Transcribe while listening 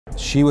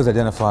She was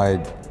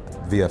identified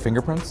via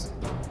fingerprints,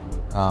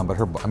 but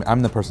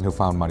I'm the person who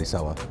found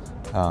Maricela,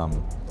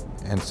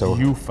 and so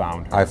You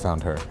found her. I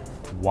found her.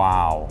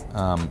 Wow.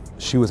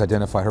 She was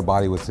identified. Her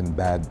body was in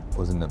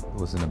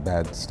a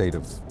bad state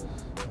of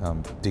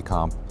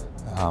decomp.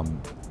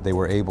 They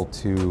were able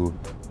to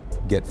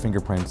get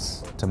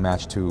fingerprints to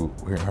match to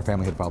her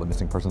family had filed a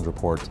missing persons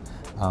report,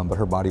 but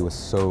her body was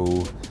so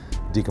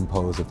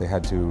decomposed that they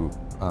had to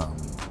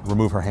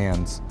remove her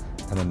hands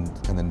and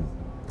then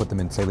put them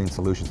in saline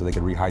solution so they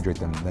could rehydrate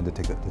them, and then to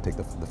take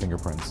the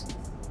fingerprints.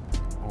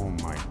 Oh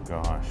my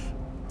gosh.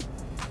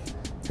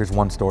 Here's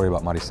one story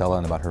about Maricela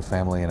and about her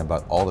family and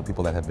about all the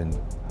people that have been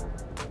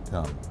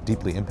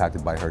deeply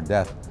impacted by her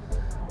death.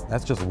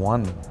 That's just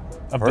one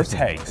Of person.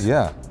 the tags.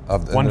 Yeah.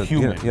 One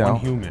human. One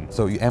human.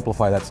 So you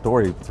amplify that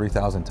story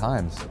 3,000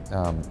 times.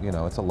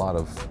 It's a lot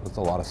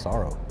of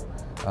sorrow,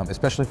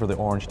 especially for the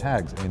orange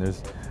tags. I mean,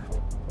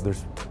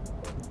 there's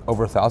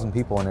over 1,000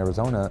 people in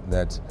Arizona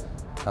that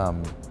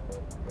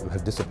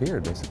have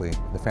disappeared. Basically,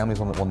 the families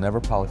will never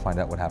probably find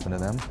out what happened to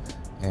them,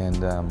 and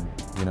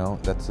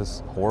that's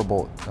this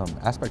horrible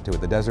aspect to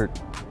it. The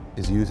desert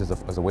is used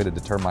as a way to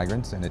deter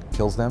migrants, and it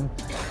kills them,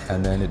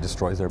 and then it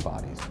destroys their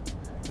bodies.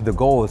 The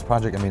goal of this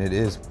project,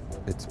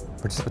 it's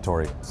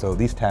participatory. So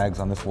these tags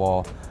on this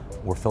wall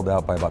were filled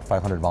out by about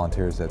 500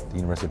 volunteers at the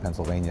University of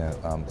Pennsylvania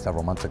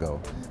several months ago.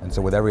 And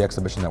so with every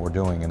exhibition that we're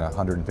doing in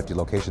 150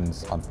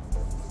 locations on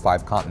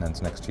 5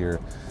 continents next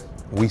year,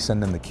 we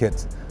send them the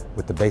kits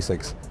with the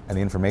basics and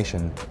the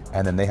information,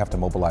 and then they have to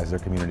mobilize their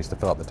communities to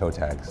fill out the toe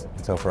tags.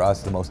 And so for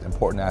us, the most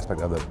important aspect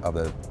of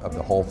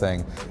the whole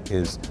thing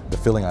is the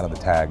filling out of the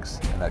tags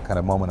and that kind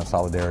of moment of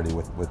solidarity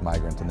with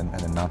migrants, and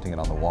then mounting it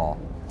on the wall.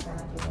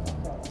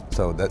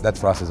 So that's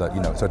for us so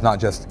it's not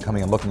just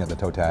coming and looking at the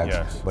toe tags,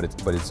 yes, but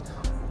it's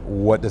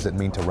what does it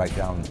mean to write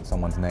down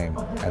someone's name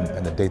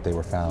and the date they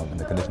were found and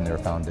the condition they were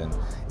found in?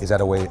 Is that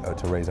a way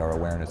to raise our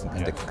awareness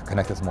and to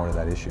connect us more to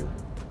that issue?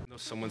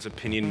 Someone's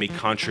opinion may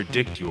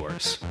contradict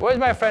yours. Where's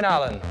my friend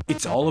Alan?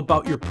 It's all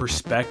about your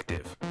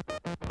perspective.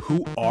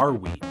 Who are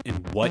we,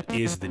 and what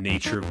is the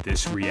nature of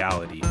this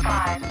reality?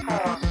 5,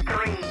 4,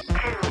 3,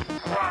 2,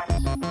 1.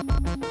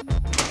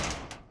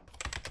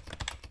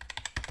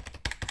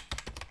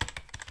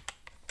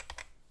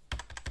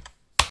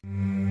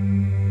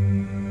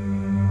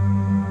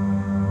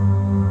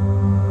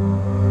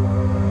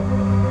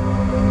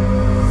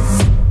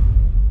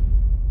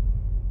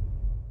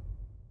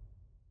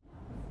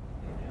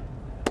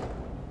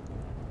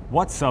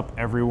 What's up,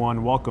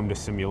 everyone? Welcome to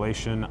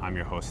Simulation. I'm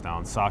your host,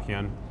 Alan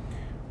Sakian.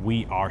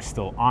 We are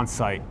still on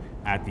site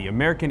at the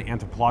American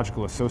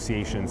Anthropological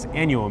Association's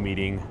annual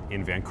meeting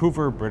in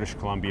Vancouver, British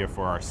Columbia,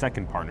 for our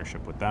second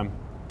partnership with them.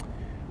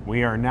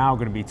 We are now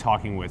going to be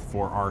talking with,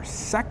 for our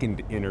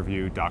second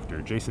interview,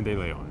 Dr. Jason De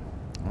Leon.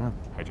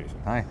 Hi, Jason.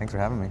 Hi, thanks for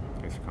having me.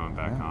 Thanks for coming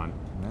back on.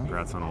 Yeah.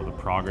 Congrats on all the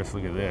progress.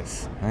 Look at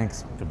this.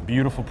 Thanks. The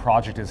beautiful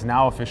project is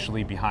now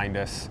officially behind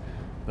us.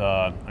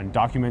 The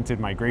Undocumented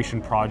Migration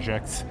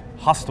Project's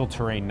Hostile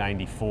Terrain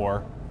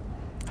 94.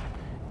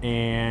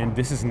 And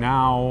this is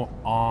now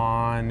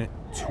on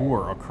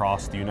tour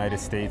across the United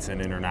States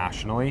and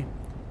internationally,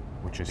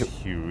 which is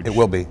huge. It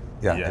will be,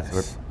 yeah.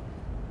 Yes.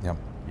 Yep.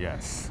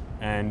 Yes.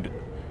 And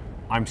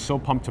I'm so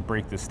pumped to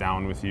break this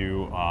down with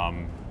you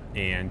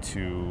and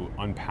to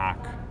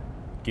unpack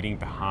getting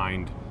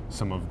behind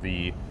some of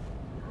a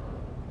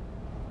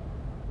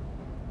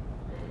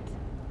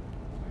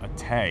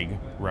tag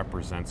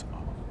represents an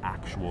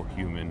actual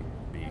human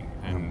being,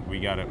 and we're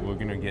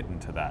gonna get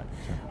into that.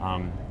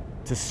 Sure.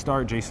 To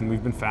start, Jason,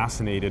 we've been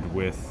fascinated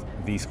with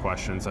these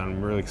questions, and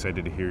I'm really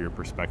excited to hear your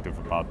perspective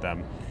about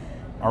them.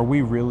 Are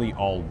we really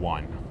all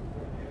one?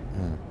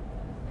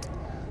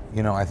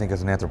 I think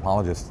as an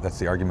anthropologist, that's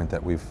the argument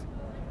that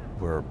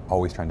we're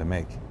always trying to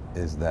make,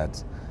 is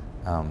that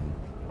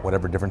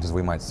whatever differences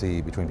we might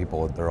see between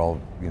people, they're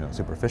all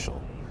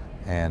superficial,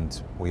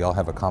 and we all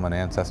have a common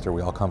ancestor.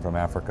 We all come from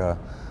Africa,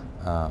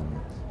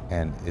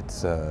 and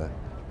it's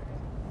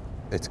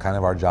kind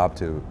of our job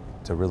to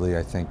really,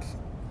 I think,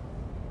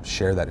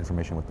 share that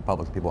information with the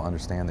public, so people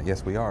understand that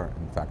yes, we are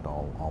in fact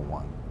all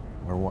one.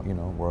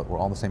 We're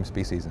all the same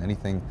species,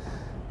 and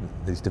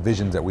these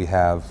divisions that we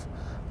have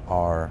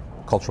are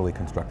culturally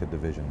constructed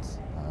divisions.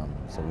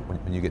 So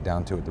when you get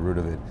down to it, the root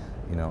of it,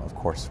 of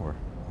course we're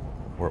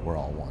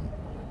all one.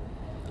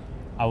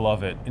 I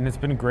love it, and it's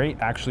been great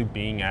actually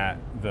being at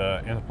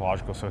the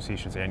Anthropological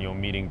Association's annual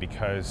meeting,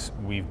 because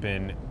we've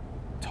been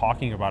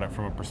talking about it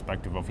from a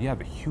perspective of,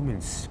 the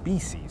human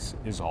species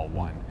is all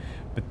one.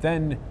 But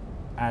then,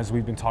 as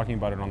we've been talking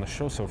about it on the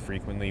show so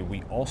frequently,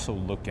 we also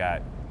look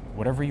at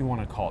whatever you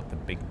want to call it, the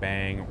Big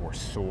Bang or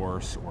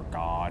source or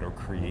God or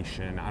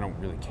creation. I don't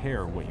really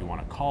care what you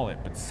want to call it,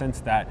 but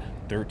since that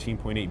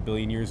 13.8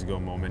 billion years ago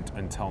moment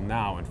until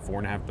now, and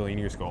 4.5 billion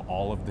years ago,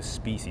 all of the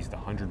species, the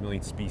 100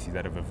 million species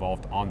that have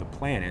evolved on the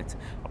planet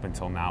up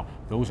until now,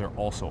 those are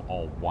also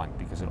all one,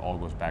 because it all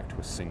goes back to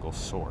a single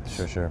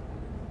source. Sure.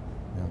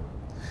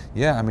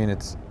 Yeah,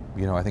 it's,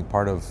 I think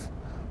part of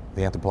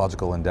the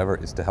anthropological endeavor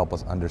is to help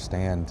us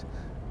understand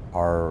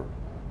our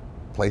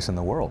place in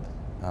the world.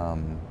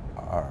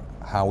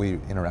 how we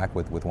interact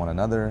with one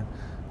another,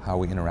 how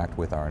we interact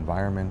with our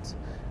environment,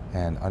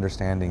 and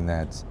understanding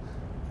that,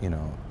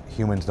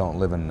 humans don't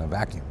live in a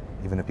vacuum.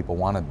 Even if people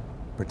want to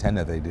pretend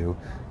that they do,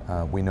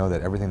 we know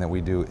that everything that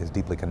we do is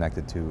deeply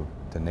connected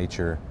to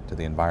nature, to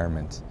the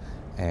environment,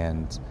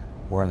 and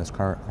we're in this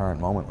current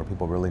moment where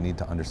people really need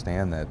to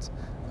understand that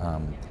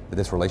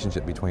this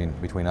relationship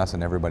between us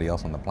and everybody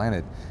else on the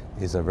planet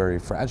is a very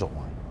fragile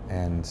one.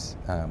 And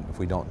if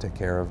we don't take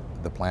care of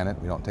the planet,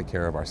 we don't take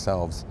care of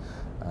ourselves,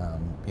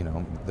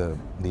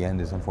 the end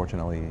is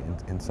unfortunately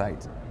in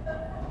sight.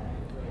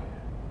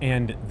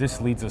 And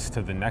this leads us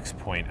to the next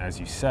point. As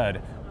you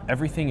said,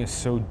 everything is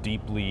so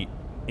deeply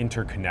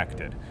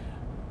interconnected.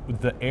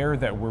 The air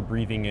that we're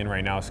breathing in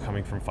right now is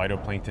coming from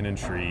phytoplankton in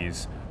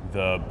trees.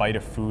 The bite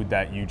of food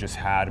that you just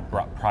had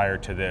prior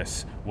to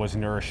this was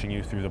nourishing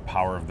you through the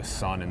power of the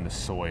sun and the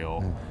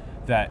soil.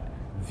 That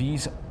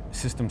these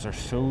systems are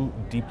so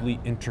deeply,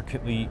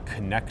 intricately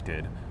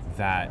connected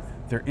that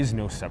there is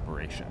no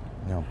separation.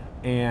 No.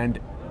 And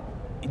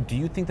do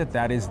you think that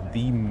that is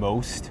the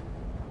most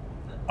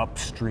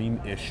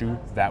upstream issue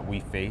that we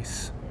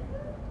face?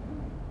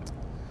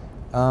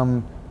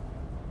 I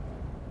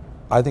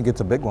think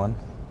it's a big one.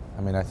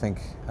 I mean, I think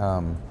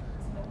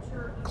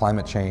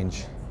climate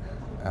change,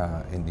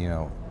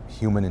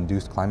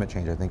 human-induced climate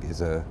change, I think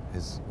is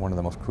one of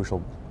the most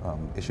crucial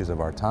issues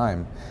of our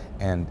time,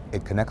 and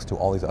it connects to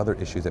all these other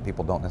issues that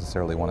people don't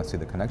necessarily want to see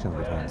the connections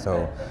between.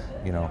 So,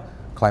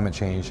 climate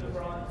change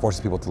forces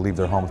people to leave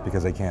their homes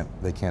because they can't,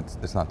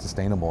 it's not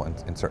sustainable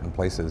in certain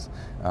places.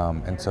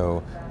 And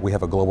so we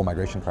have a global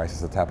migration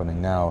crisis that's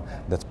happening now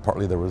that's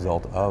partly the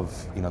result of,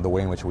 the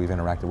way in which we've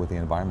interacted with the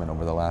environment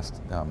over the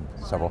last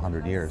several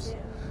hundred years.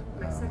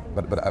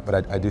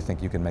 But I do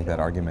think you can make that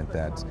argument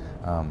that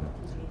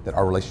that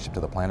our relationship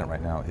to the planet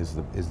right now is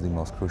the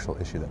most crucial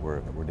issue that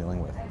we're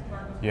dealing with.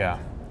 Yeah,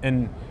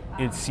 and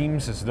it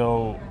seems as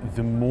though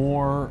the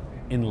more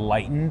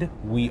enlightened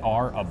we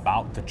are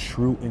about the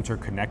true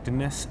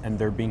interconnectedness and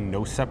there being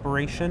no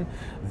separation,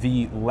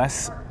 the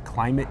less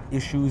climate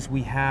issues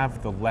we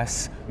have, the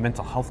less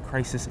mental health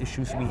crisis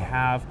issues we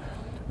have,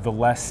 the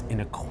less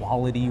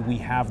inequality we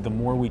have, the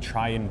more we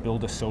try and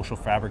build a social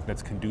fabric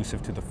that's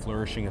conducive to the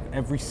flourishing of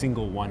every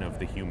single one of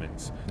the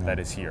humans that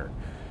is here.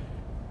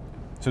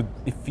 So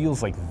it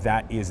feels like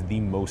that is the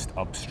most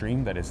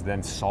upstream that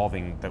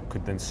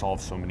could then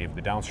solve so many of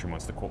the downstream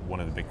ones.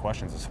 One of the big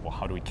questions is, well,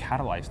 how do we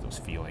catalyze those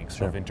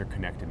feelings of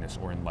interconnectedness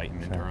or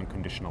enlightenment or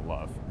unconditional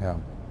love? Yeah,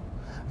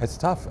 it's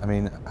tough. I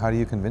mean, how do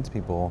you convince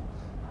people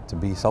to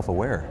be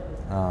self-aware?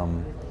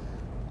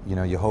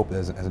 You hope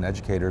as an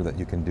educator that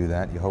you can do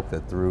that. You hope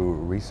that through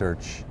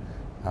research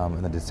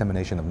and the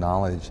dissemination of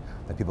knowledge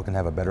that people can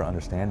have a better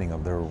understanding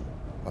of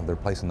their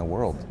place in the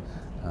world.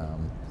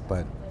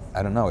 But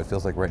I don't know, it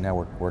feels like right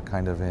now we're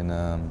kind of in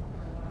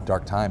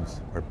dark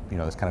times, or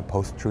this kind of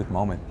post-truth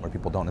moment where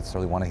people don't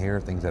necessarily want to hear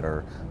things that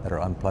are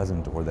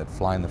unpleasant or that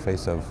fly in the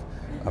face of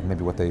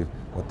maybe what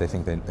they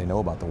think they know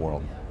about the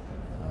world.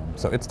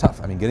 So it's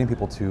tough. I mean, getting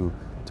people to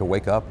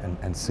wake up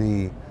and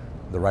see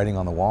the writing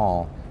on the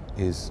wall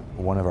is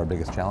one of our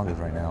biggest challenges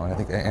right now. And I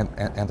think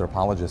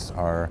anthropologists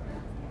are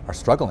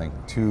struggling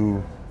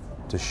to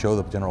show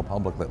the general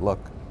public that, look,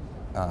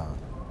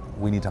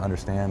 we need to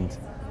understand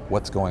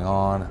what's going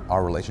on,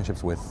 our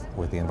relationships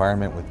with the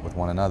environment, with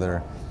one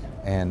another.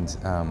 And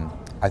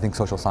I think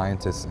social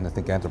scientists and I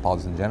think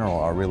anthropologists in general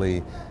are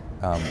really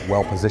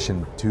well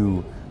positioned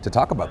to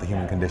talk about the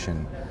human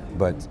condition,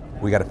 but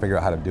we got to figure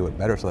out how to do it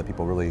better so that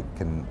people really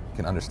can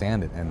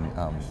understand it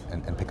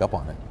and pick up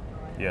on it.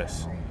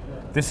 Yes.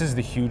 This is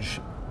the huge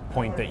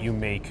point that you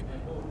make.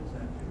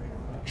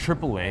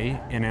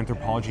 AAA and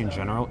anthropology in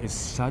general is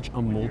such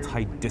a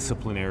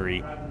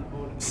multidisciplinary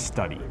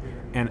study,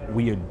 and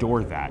we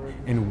adore that.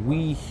 And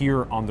we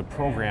here on the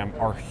program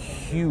are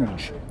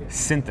huge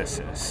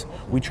synthesis.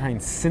 We try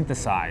and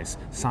synthesize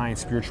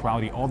science,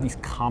 spirituality, all these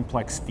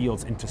complex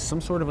fields into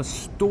some sort of a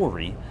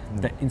story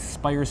that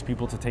inspires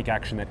people to take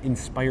action, that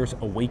inspires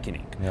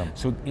awakening. Yeah.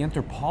 So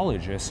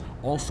anthropologists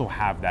also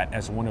have that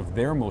as one of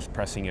their most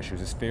pressing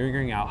issues, is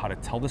figuring out how to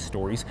tell the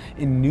stories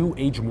in new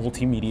age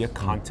multimedia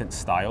content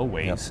style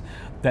ways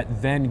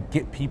that then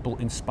get people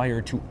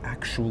inspired to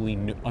actually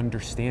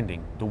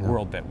understanding the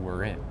world that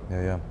we're in.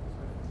 Yeah.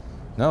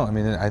 No, I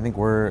mean, I think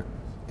we're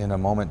in a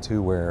moment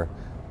too where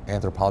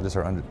anthropologists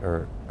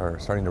are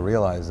starting to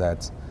realize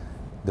that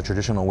the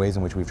traditional ways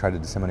in which we've tried to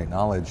disseminate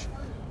knowledge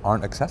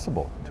aren't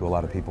accessible to a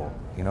lot of people.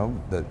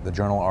 The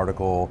journal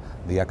article,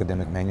 the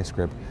academic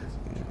manuscript,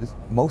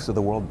 most of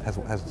the world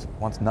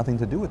wants nothing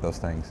to do with those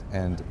things,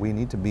 and we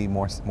need to be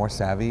more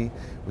savvy.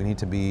 We need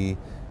to be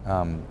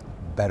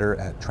better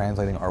at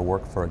translating our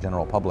work for a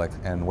general public,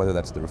 and whether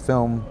that's through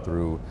film,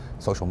 through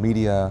social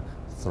media,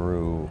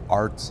 through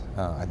art,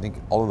 I think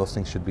all of those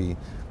things should be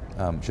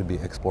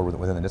explored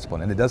within the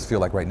discipline. And it does feel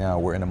like right now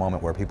we're in a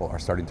moment where people are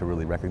starting to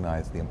really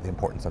recognize the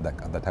importance of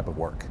that type of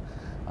work.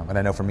 And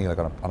I know for me, like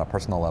on a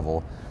personal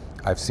level,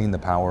 I've seen the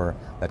power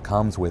that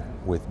comes with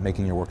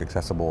making your work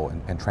accessible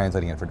and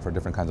translating it for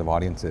different kinds of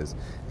audiences.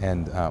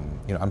 And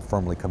I'm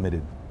firmly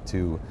committed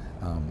to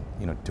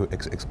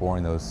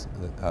exploring those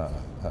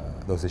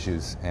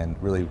issues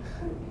and really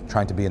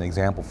trying to be an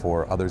example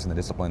for others in the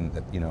discipline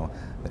that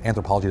that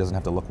anthropology doesn't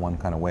have to look one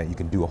kind of way. You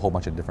can do a whole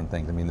bunch of different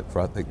things. I mean,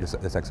 for us,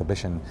 this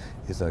exhibition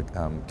is a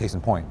case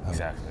in point.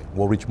 Exactly.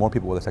 We'll reach more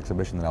people with this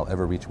exhibition than I'll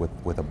ever reach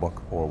with a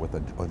book or with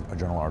a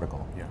journal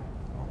article. Yeah.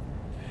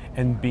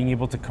 And being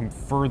able to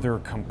further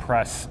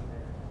compress,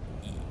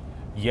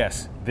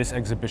 yes, this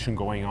exhibition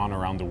going on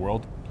around the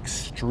world,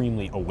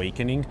 extremely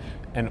awakening,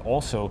 and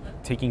also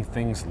taking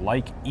things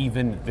like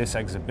even this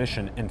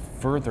exhibition and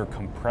further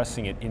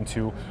compressing it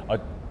into a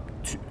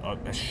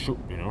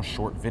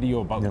short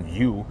video about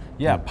you,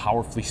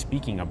 powerfully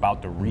speaking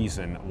about the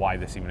reason why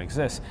this even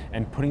exists,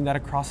 and putting that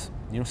across,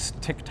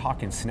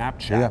 TikTok and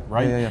Snapchat,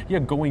 right? Yeah,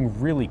 going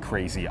really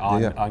crazy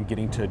on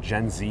getting to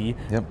Gen Z,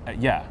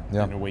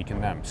 and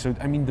awaken them. So,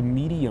 I mean, the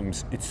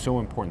mediums, it's so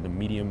important. The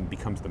medium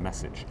becomes the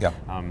message. Yeah.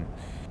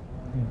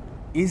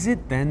 Is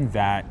it then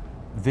that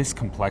this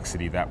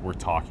complexity that we're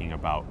talking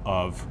about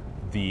of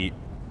the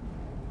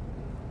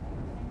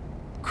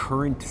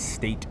current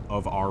state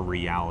of our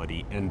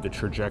reality and the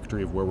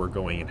trajectory of where we're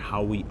going and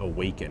how we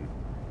awaken,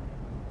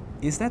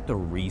 is that the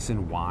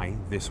reason why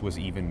this was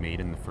even made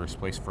in the first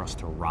place, for us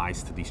to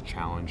rise to these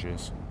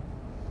challenges?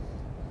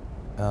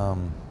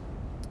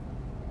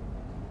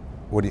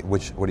 What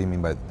do you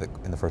mean by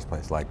in the first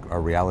place? Like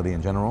our reality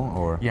in general,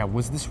 or? Yeah,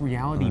 was this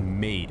reality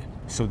made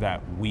so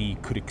that we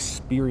could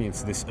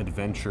experience this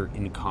adventure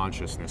in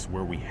consciousness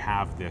where we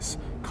have this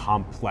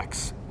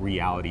complex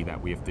reality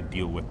that we have to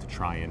deal with to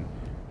try and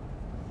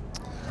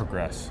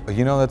progress?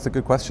 That's a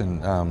good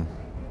question.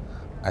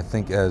 I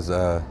think as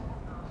a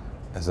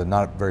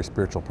not very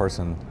spiritual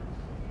person,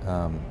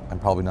 I'm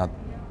probably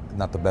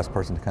not the best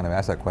person to kind of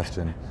ask that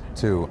question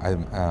too.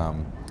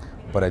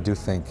 But I do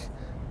think,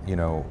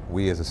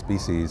 we as a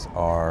species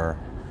are,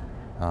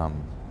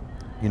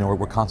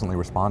 we're constantly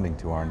responding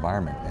to our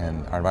environment,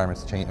 and our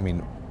environment's change. I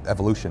mean,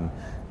 evolution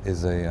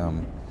is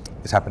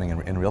happening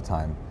in real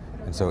time,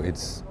 and so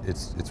it's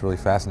really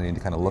fascinating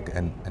to kind of look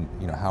and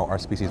how our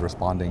species is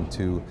responding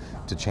to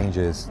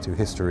changes, to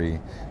history,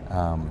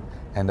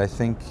 and I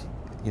think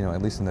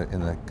at least in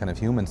the kind of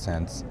human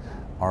sense,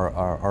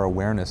 our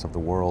awareness of the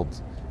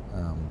world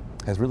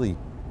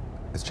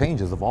has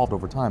changed, has evolved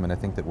over time, and I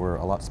think that we're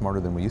a lot smarter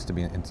than we used to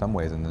be in some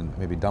ways, and then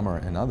maybe dumber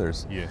in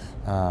others. Yes.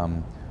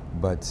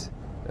 But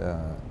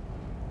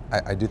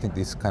I do think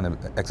these kind of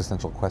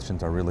existential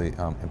questions are really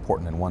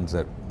important, and ones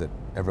that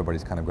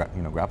everybody's kind of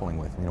grappling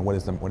with. What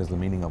is the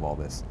meaning of all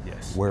this?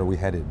 Yes. Where are we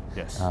headed?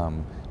 Yes.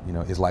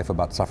 Is life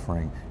about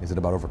suffering? Is it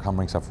about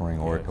overcoming suffering,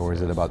 or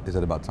is it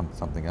about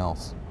something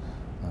else?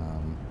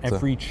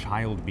 Every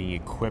child being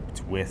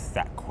equipped with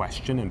that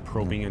question and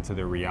probing into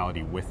their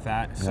reality with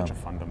that is such a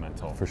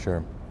fundamental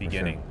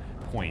beginning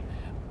point.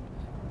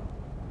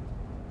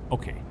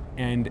 Okay,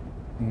 and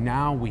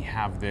now we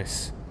have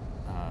this,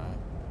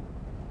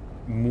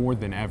 more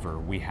than ever,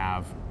 we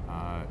have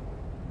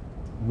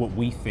what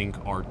we think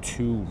are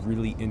two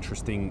really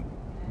interesting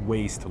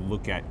ways to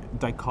look at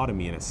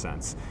dichotomy in a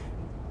sense.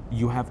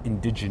 You have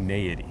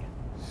indigeneity,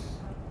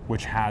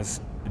 which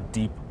has a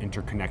deep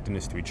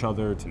interconnectedness to each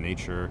other, to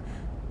nature.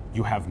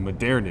 You have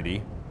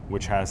modernity,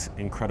 which has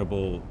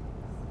incredible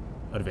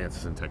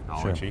advances in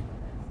technology,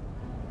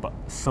 but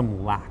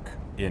some lack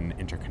in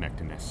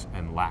interconnectedness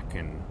and lack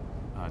in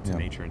to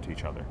nature and to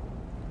each other.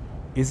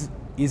 Is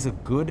a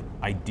good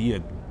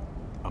idea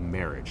a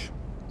marriage?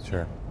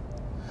 Sure.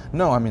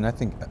 No, I mean, I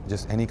think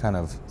just any kind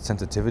of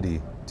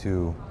sensitivity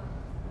to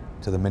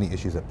the many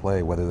issues at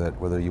play,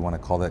 whether you want to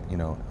call that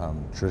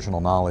traditional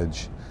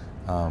knowledge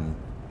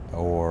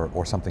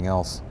or something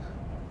else.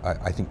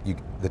 I think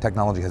the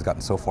technology has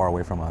gotten so far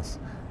away from us,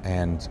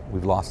 and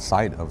we've lost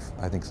sight of,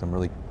 I think, some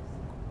really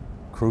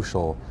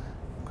crucial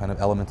kind of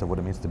elements of what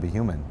it means to be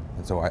human.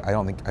 And so I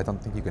don't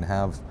think you can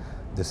have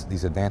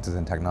these advances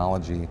in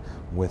technology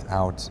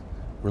without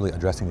really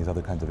addressing these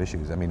other kinds of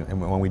issues. I mean, and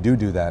when we do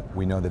that,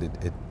 we know that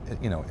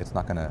it's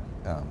not going to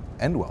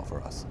end well for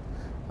us.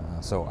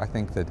 So I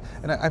think that,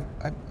 and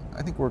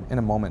I think we're in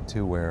a moment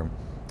too where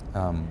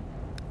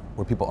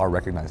people are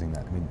recognizing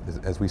that. I mean,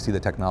 as we see the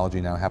technology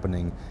now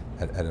happening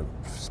at a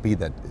speed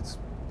that is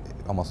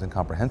almost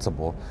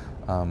incomprehensible,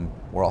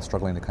 we're all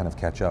struggling to kind of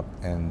catch up.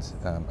 And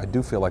I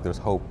do feel like there's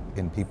hope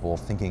in people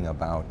thinking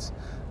about,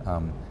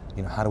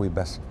 how do we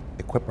best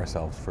equip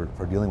ourselves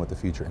for dealing with the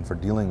future and for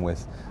dealing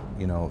with,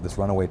 this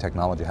runaway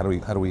technology. How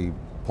do we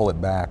pull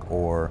it back,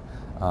 or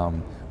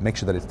make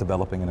sure that it's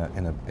developing in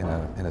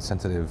a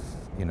sensitive,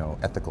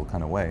 ethical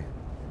kind of way.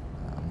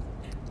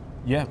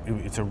 Yeah,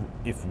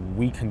 if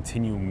we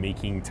continue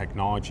making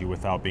technology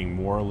without being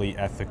morally,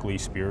 ethically,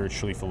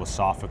 spiritually,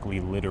 philosophically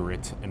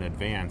literate and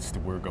advanced,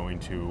 we're going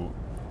to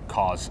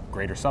cause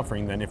greater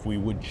suffering than if we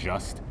would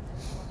just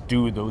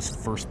do those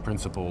first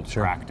principled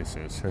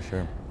practices.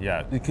 Sure.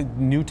 Yeah,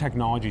 new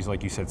technologies,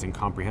 like you said, it's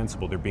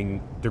incomprehensible. They're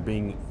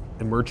being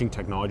emerging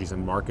technologies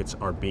and markets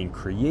are being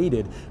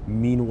created.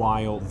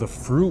 Meanwhile, the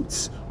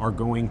fruits are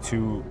going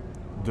to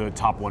the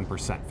top 1%.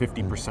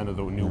 50% of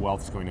the new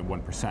wealth is going to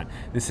 1%.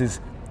 This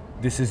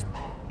is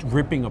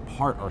ripping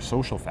apart our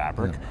social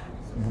fabric.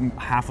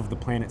 Half of the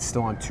planet's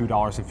still on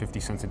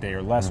 $2.50 a day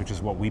or less, which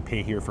is what we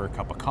pay here for a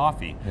cup of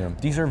coffee.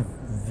 These are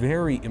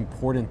very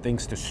important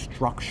things to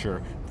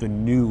structure the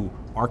new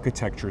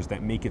architectures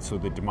that make it so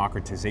the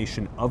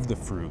democratization of the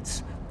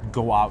fruits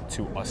go out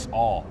to us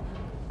all.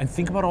 And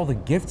think about all the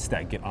gifts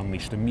that get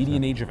unleashed. The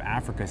median age of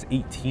Africa is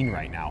 18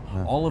 right now.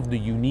 All of the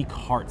unique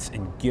hearts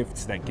and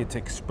gifts that get to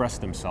express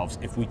themselves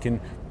if we can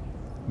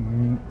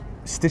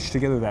stitch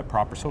together that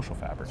proper social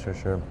fabric.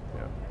 Sure.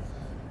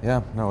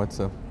 Yeah, no, it's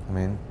I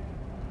mean,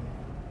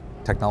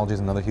 technology is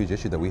another huge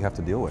issue that we have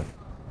to deal with.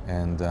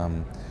 And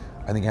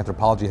I think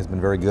anthropology has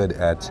been very good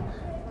at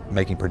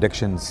making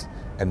predictions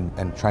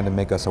and trying to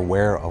make us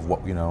aware of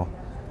what,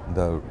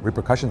 the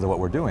repercussions of what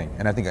we're doing.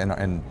 And I think,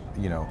 and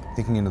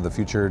thinking into the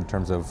future in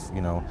terms of,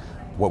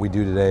 what we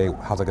do today,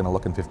 how's it going to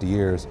look in 50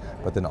 years,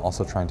 but then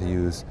also trying to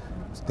use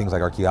things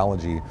like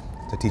archaeology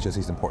to teach us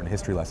these important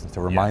history lessons, to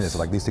remind us,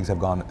 like, these things have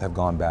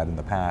gone bad in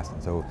the past,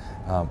 and so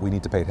we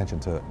need to pay attention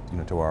to,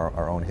 to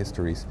our own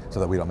histories so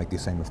that we don't make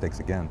these same mistakes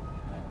again.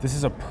 This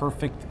is a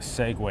perfect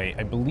segue.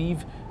 I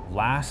believe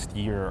last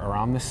year,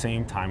 around the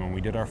same time when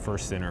we did our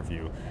first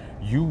interview,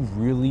 you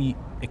really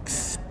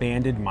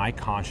expanded my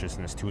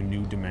consciousness to a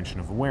new dimension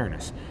of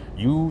awareness.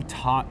 You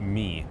taught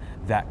me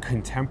that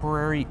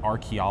contemporary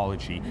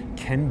archaeology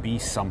can be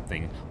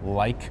something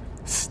like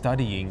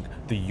studying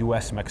the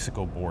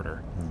US-Mexico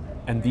border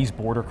and these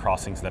border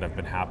crossings that have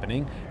been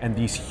happening, and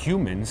these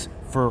humans,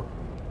 for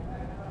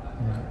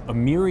a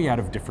myriad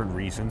of different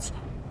reasons,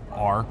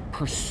 are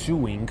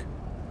pursuing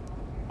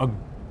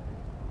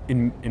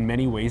in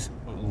many ways,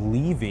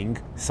 leaving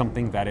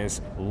something that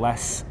is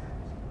less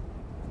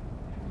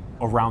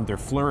around their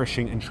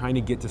flourishing and trying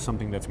to get to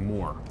something that's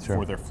more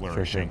for their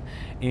flourishing.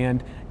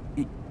 And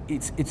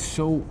it's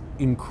so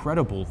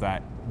incredible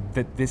that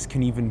this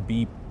can even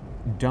be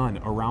done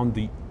around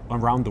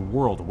the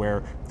world,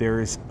 where there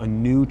is a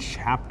new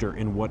chapter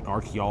in what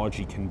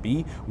archaeology can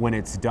be when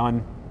it's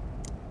done.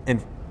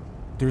 And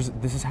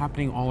this is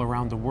happening all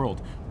around the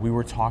world. We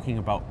were talking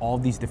about all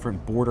these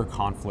different border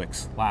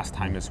conflicts last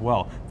time as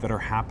well that are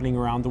happening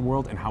around the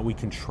world, and how we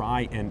can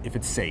try, and if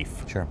it's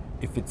safe,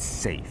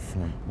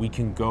 we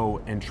can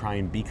go and try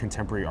and be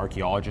contemporary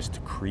archaeologists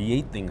to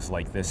create things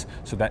like this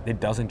so that it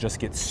doesn't just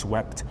get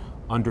swept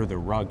under the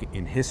rug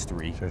in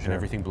history and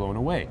everything blown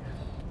away.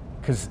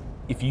 Because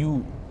if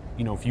you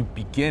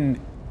begin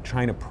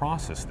trying to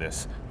process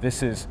this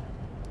is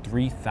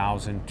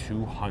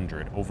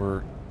 3,200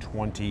 over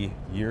 20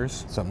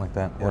 years, something like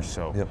that, or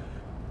so.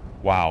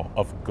 Wow,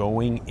 of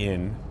going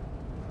in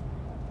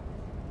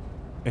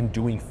and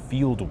doing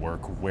field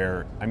work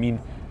where, I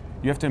mean,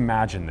 you have to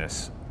imagine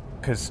this,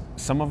 because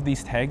some of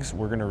these tags,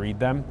 we're going to read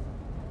them,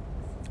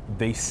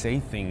 they say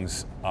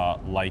things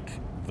like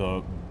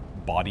the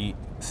body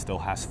still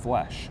has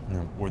flesh,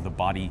 or the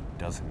body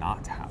does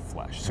not have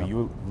flesh. So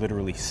you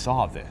literally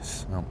saw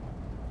this.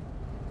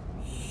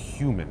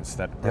 Humans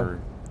that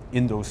are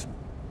in those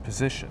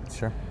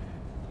positions.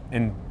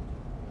 And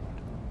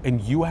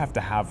you have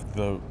to have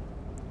the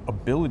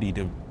ability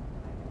to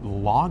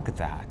log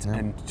that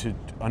and to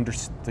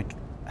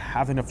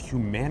have enough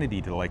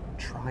humanity to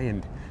try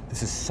and,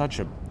 this is such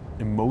a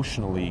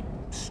emotionally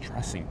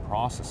stressing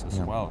process as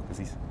well, because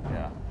he's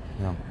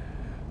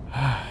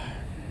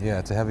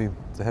it's a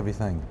heavy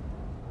thing,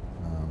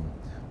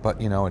 but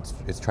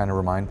it's trying to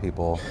remind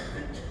people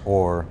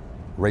or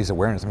raise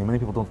awareness. I mean, many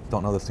people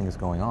don't know this thing is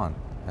going on,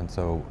 and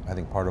so I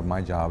think part of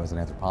my job as an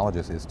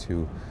anthropologist is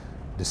to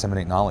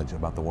disseminate knowledge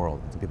about the world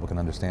so people can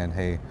understand,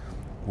 hey,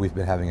 we've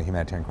been having a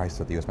humanitarian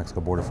crisis at the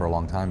US-Mexico border for a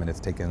long time, and it's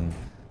taken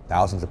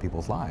thousands of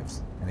people's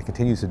lives, and it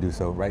continues to do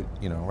so right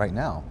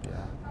now.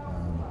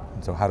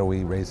 And so how do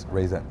we raise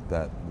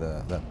that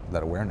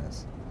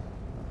awareness?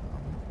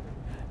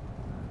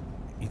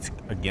 It's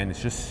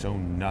just so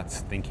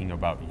nuts thinking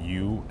about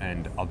you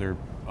and other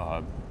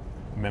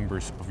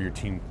members of your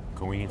team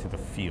going into the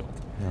field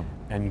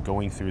and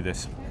going through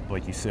this,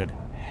 like you said,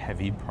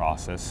 heavy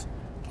process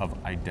of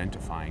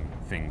identifying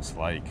things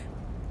like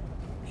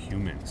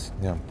humans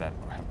that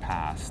have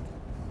passed,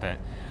 that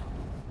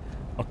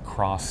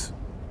across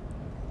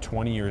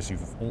 20 years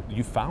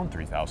you've found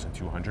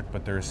 3,200,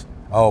 but there's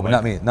but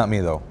not me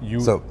though.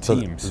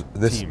 Teams.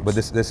 But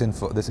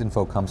this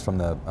info comes from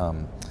the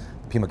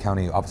Pima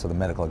County Office of the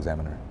Medical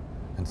Examiner,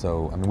 and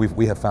so I mean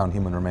we have found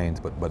human remains,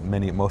 but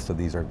most of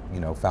these are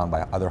found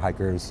by other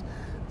hikers,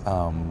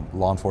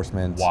 law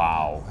enforcement.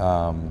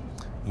 Wow.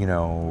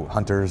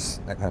 Hunters,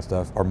 that kind of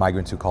stuff, or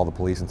migrants who call the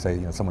police and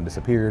say, someone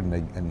disappeared,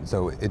 and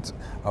so it's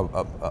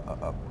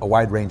a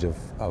wide range of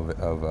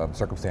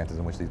circumstances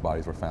in which these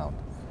bodies were found.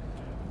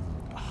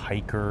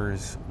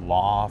 Hikers,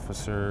 law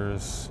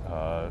officers,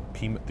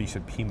 you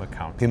said Pima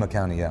County. Pima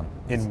County, yeah.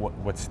 In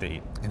what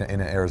state? In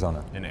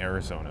Arizona. In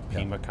Arizona,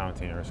 Pima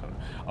County, Arizona.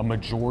 A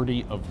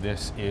majority of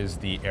this is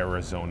the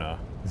Arizona.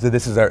 So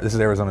this is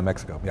Arizona,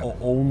 Mexico. Yeah.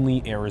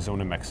 Only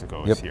Arizona,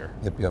 Mexico is here.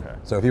 Yep. Okay.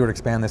 So if you were to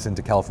expand this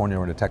into California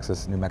or into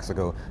Texas, New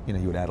Mexico, you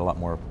would add a lot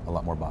more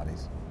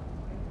bodies.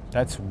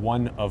 That's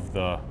one of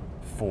the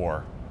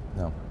 4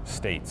 No.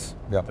 states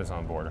Yep. that's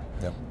on board.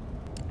 Yep.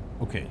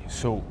 Okay,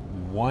 so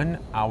 1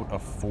 out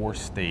of 4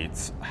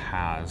 states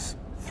has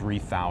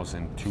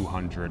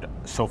 3,200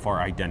 so far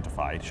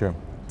identified Sure.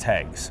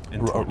 tags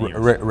in 20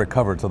 years.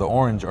 Recovered. So the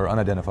orange are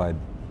unidentified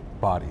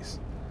bodies,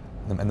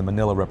 and the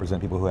manila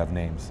represent people who have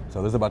names.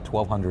 So there's about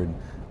 1,200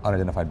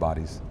 unidentified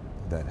bodies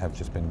that have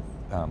just been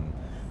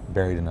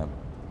buried in a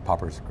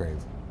pauper's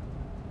grave.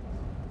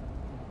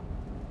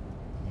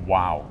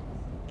 Wow.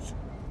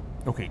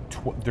 Okay,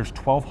 there's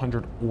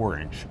 1,200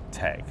 orange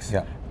tags.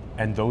 Yeah.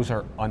 And those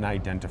are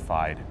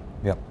unidentified.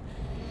 Yep.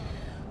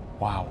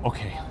 Wow.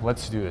 Okay,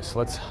 let's do this.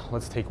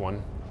 Let's take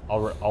one.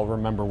 I'll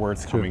remember where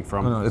it's coming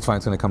from. No, it's fine.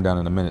 It's going to come down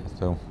in a minute.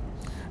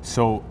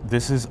 So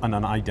this is an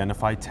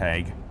unidentified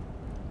tag,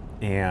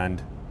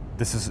 and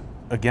this is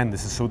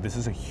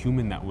a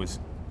human that was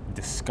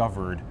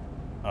discovered,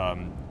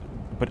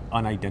 but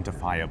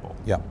unidentifiable.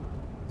 Yeah.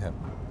 Yeah.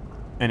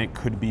 And it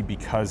could be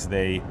because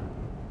they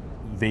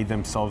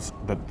themselves,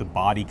 the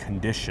body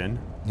condition.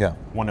 Yeah.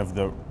 One of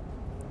the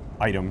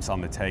items on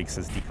the tag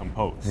says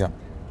decomposed. Yeah.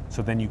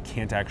 So then you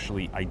can't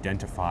actually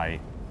identify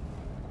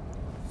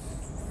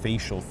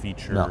facial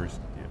features. No.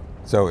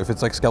 So if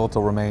it's like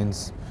skeletal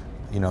remains,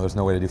 there's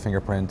no way to do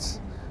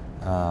fingerprints.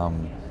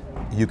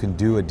 You can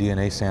do a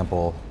DNA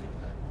sample,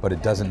 but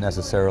it doesn't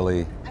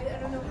necessarily.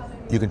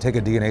 You can take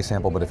a DNA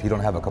sample, but if you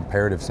don't have a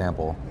comparative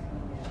sample,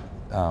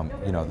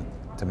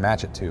 to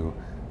match it to,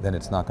 then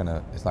it's not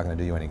gonna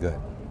do you any good.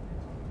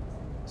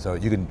 So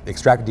you can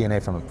extract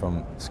DNA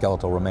from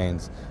skeletal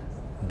remains,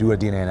 do a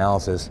DNA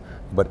analysis,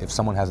 but if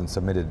someone hasn't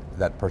submitted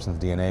that person's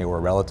DNA or a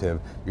relative,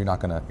 you're not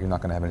gonna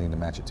have anything to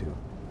match it to.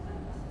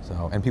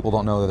 So, and people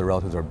don't know that the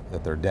relatives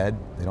that they're dead.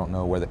 They don't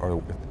know where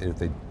or if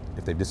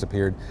they've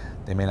disappeared.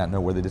 They may not know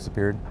where they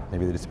disappeared.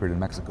 Maybe they disappeared in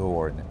Mexico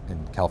or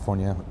in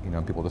California.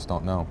 People just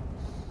don't know.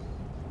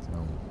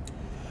 So.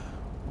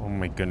 Oh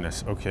my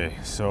goodness. Okay,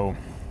 so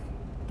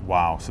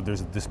wow. So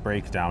there's this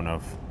breakdown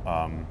of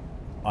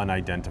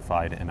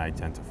unidentified and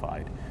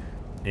identified,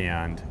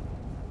 and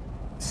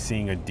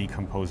seeing a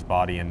decomposed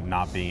body and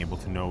not being able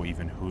to know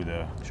even who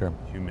the Sure.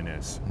 human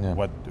is, Yeah.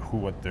 what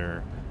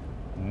their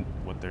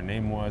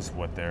name was,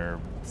 what their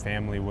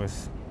family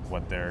was,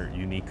 what their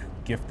unique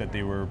gift that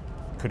they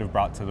could have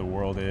brought to the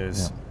world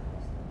is,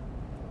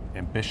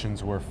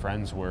 ambitions were,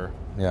 friends were.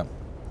 Yeah.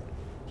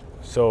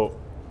 So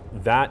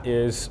that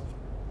is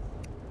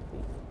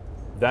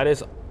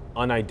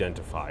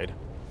unidentified.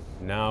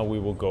 Now we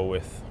will go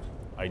with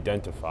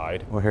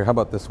identified. Well, here, how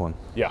about this one?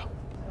 Yeah.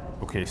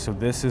 Okay, so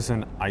this is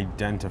an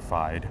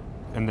identified,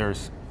 and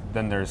there's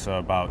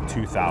about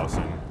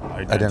 2,000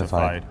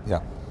 identified.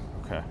 Yeah.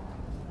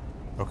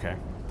 Okay.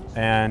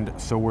 And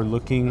so we're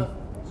looking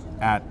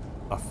at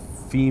a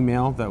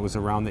female that was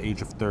around the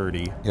age of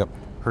 30. Yep.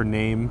 Her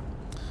name?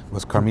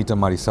 Was Carmita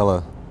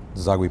Maricela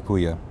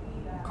Zaguipuya.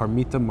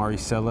 Carmita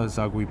Maricela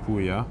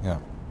Zaguipuya. Yeah.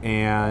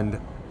 And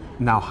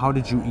now, how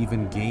did you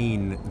even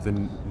gain the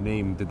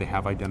name? Did they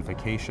have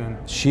identification?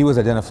 She was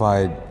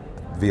identified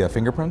via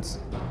fingerprints,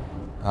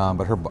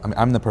 but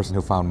I'm the person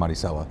who found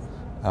Maricela,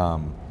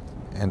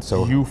 and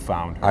so You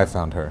found her. I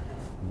found her.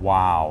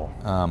 Wow.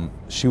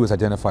 She was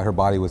identified. Her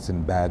body was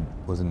in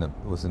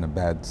a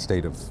bad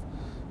state of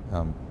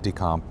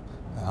decomp.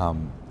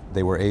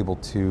 They were able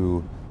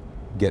to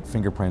get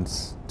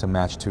fingerprints to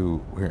match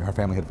to her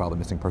family had filed a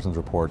missing persons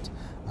report,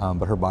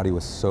 but her body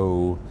was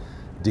so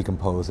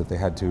decomposed that they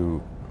had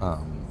to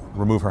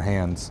remove her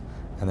hands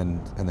and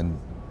then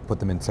put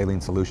them in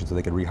saline solution so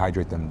they could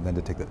rehydrate them, then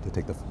to take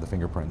the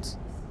fingerprints.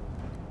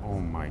 Oh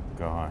my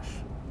gosh.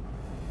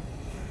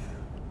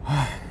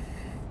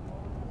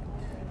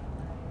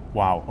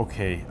 Wow.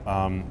 Okay.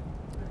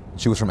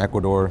 She was from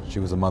Ecuador. She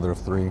was a mother of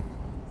 3.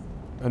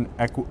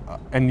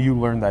 And you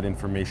learned that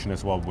information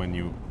as well when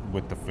you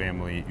with the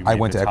family. You I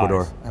made went the to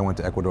Ecuador. ties. I went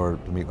to Ecuador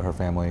to meet with her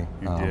family.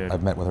 You did?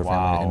 I've met with her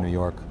Wow. family in New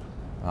York.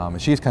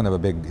 And she's kind of a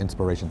big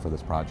inspiration for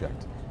this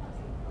project.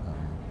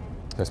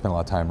 I spent a lot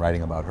of time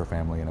writing about her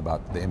family and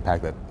about the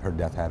impact that her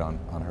death had on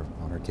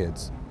her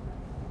kids.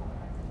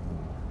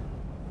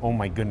 Oh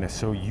my goodness.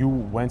 So you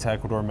went to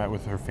Ecuador, met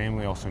with her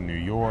family, also in New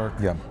York.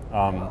 Yeah.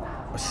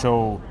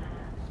 So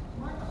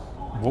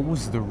what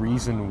was the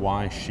reason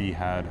why she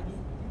had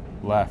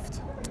left?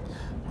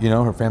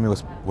 Her family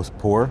was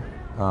poor.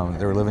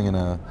 They were living in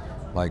a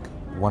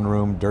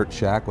one-room dirt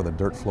shack with a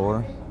dirt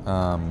floor,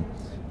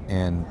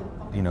 and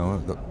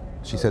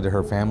she said to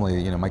her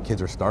family, my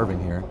kids are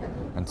starving here,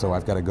 and so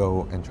I've got to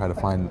go and try to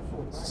find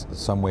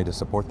some way to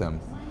support them.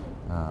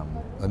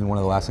 And one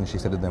of the last things she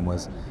said to them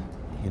was,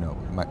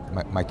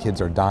 my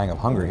kids are dying of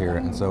hunger here,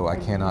 and so I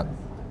cannot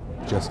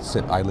just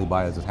sit idly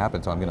by as it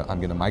happens. So I'm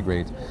gonna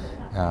migrate,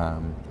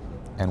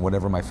 and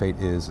whatever my fate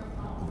is,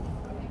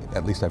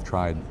 at least I've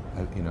tried.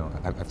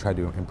 I've tried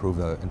to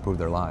improve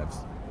their lives.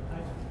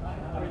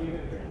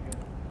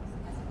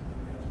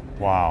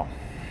 Wow.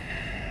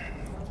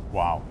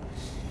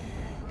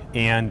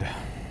 And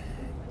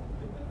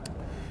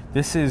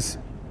this is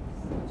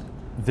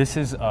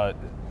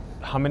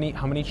how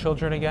many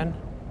children again?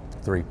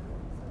 3.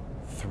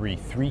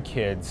 Three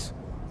kids,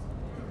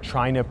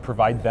 trying to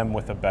provide them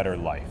with a better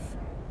life.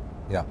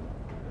 Yeah.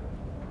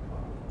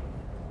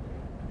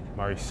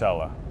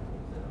 Maricela.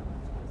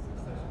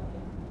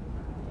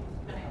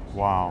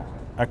 Wow.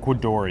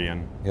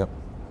 Ecuadorian. Yep.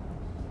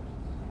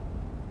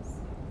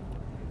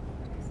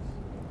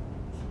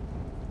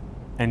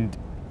 And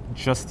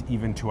just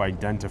even to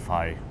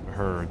identify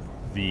her,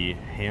 the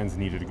hands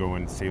needed to go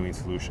in saline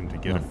solution to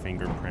get a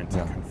fingerprint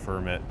to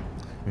confirm it.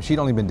 I mean, she'd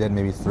only been dead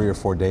maybe 3 or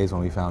 4 days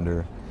when we found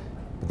her,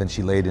 but then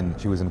she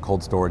was in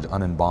cold storage,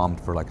 unembalmed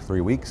for like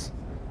 3 weeks,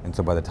 and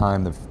so by the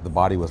time the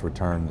body was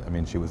returned, I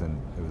mean, it was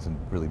in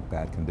really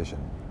bad condition.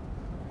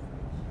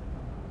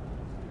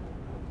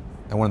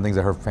 And one of the things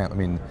that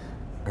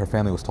her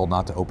family was told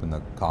not to open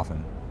the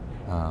coffin.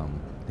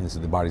 And so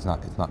the body's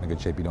it's not in a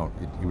good shape. You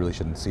really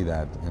shouldn't see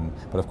that.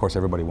 But of course,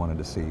 everybody wanted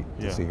to see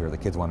her. The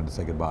kids wanted to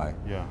say goodbye.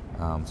 Yeah.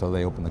 So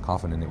they opened the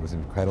coffin, and it was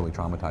incredibly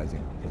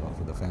traumatizing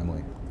for the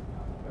family.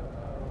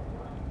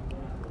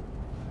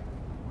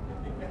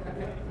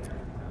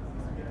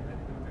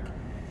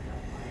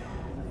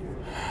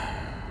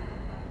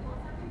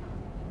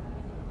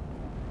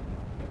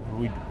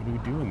 What do we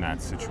do in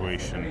that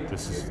situation?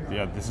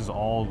 This is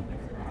all,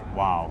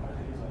 wow.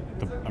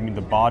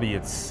 The body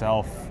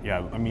itself,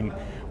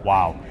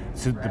 wow.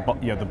 So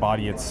the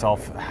body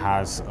itself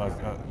has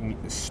a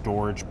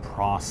storage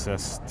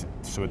process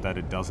so that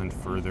it doesn't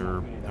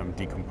further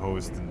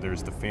decompose.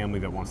 There's the family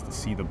that wants to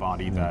see the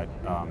body that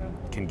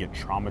can get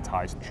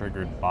traumatized,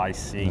 triggered by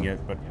seeing it,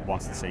 but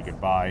wants to say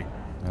goodbye.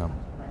 Yeah.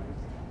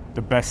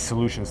 The best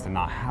solution is to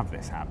not have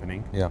this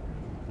happening. Yeah.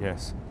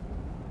 Yes.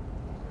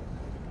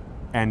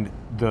 And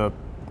the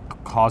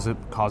cause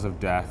of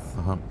death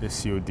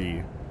is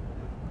COD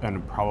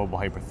and probable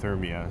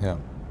hypothermia. Yeah.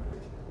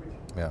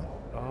 Yeah.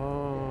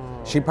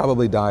 Oh. She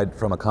probably died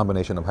from a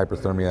combination of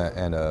hypothermia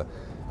and a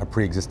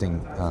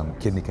pre-existing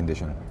kidney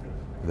condition.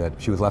 That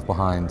she was left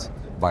behind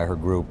by her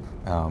group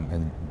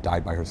and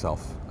died by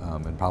herself,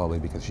 and probably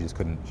because she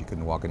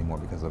couldn't walk anymore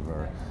because of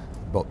her,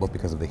 both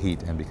because of the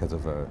heat and because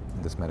of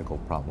this medical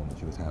problem that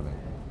she was having.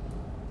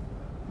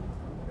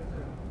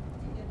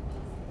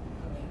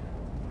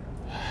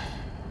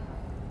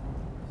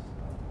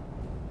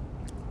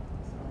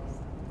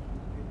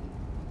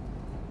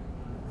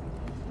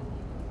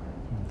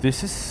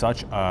 This is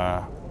such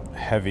a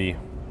heavy.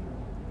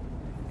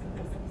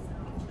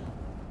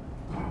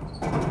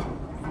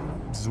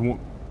 This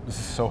is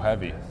so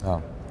heavy.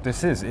 Oh.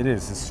 It is.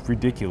 It's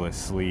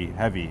ridiculously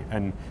heavy.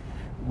 And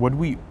what do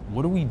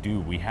we do?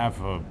 We have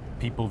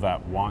people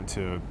that want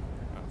to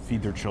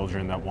feed their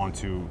children, that want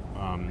to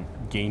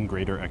gain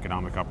greater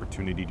economic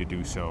opportunity to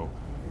do so.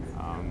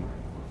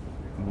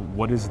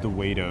 What is the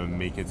way to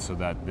make it so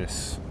that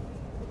this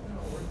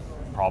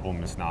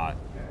problem is not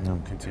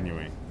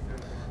continuing?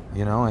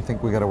 I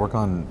think we got to work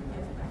on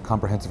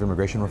comprehensive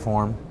immigration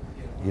reform.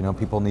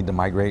 People need to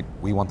migrate.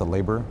 We want the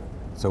labor,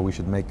 so we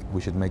should make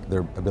their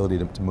ability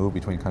to move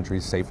between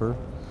countries safer.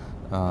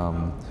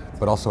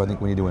 But also, I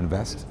think we need to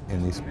invest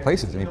in these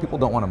places. People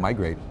don't want to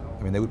migrate.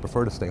 They would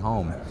prefer to stay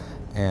home.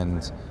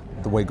 And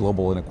the way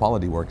global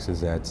inequality works is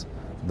that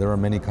there are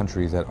many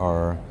countries that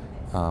are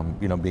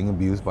being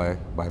abused by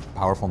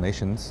powerful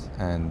nations,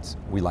 and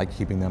we like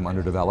keeping them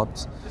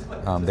underdeveloped.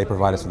 They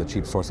provide us with a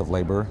cheap source of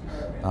labor.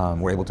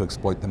 We're able to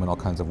exploit them in all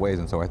kinds of ways,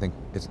 and so I think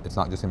it's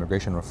not just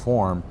immigration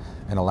reform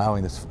and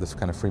allowing this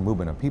kind of free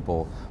movement of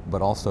people,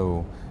 but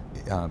also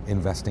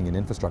investing in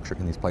infrastructure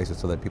in these places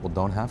so that people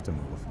don't have to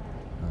move.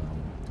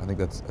 I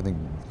think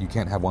you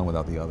can't have one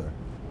without the other.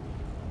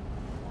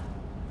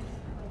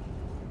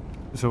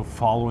 So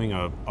following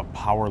a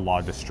power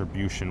law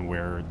distribution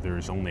where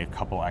there's only a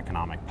couple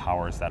economic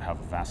powers that have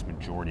a vast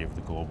majority of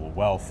the global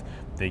wealth,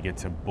 they get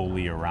to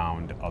bully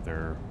around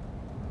other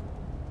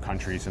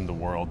countries in the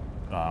world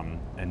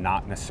and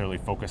not necessarily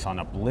focus on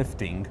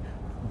uplifting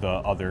the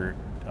other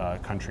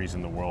countries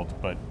in the world,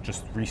 but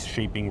just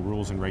reshaping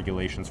rules and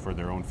regulations for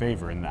their own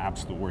favor in the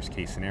absolute worst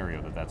case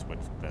scenario that's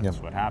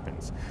what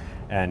happens.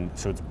 And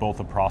so it's both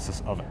a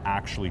process of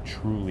actually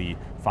truly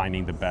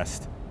finding the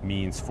best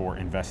means for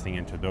investing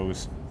into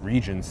those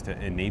regions to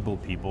enable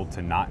people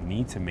to not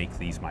need to make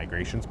these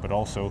migrations, but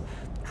also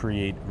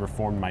create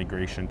reformed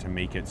migration to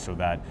make it so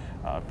that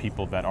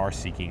people that are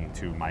seeking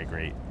to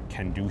migrate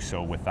can do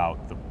so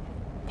without the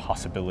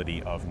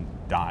possibility of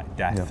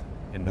death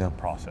in the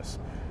process.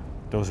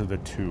 Those are the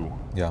two.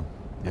 Yeah.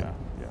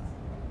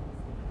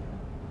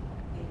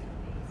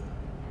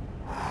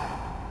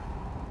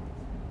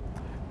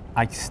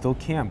 I still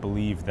can't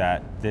believe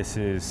that this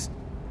is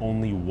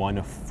only one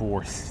of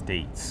 4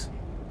 states.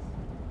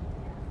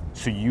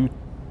 So you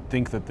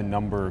think that the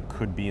number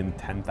could be in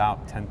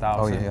 10,000?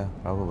 Oh yeah,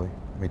 probably.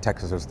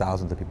 Texas, there's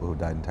thousands of people who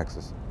died in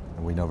Texas,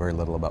 and we know very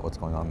little about what's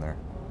going on there.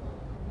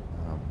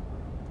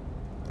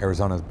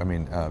 Arizona,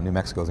 New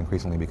Mexico is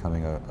increasingly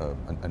becoming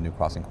a new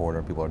crossing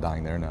corridor. People are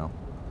dying there now.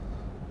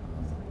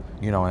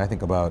 And I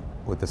think about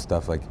with this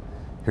stuff, like,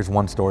 here's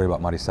one story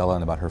about Maricela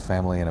and about her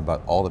family and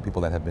about all the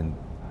people that have been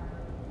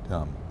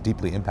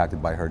deeply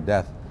impacted by her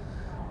death.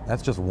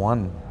 That's just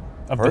one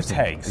of person.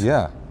 The tags.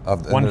 Yeah,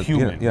 of the, One and the- you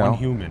know- human, you know, one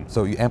human.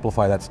 So you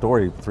amplify that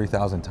story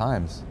 3,000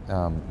 times.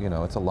 You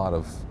know, it's a lot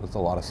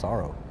of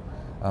sorrow,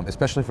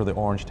 especially for the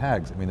orange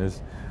tags. I mean,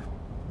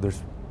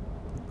 there's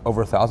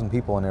over 1,000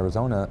 people in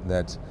Arizona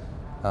that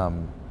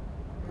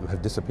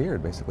have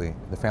disappeared. Basically,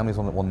 the families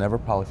will never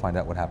probably find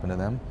out what happened to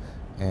them,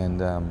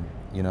 and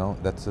you know,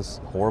 that's this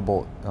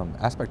horrible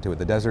aspect to it.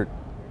 The desert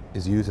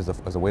is used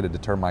as a way to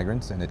deter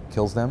migrants, and it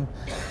kills them,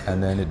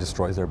 and then it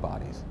destroys their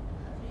bodies.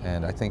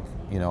 And I think,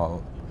 you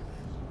know,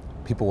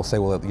 people will say,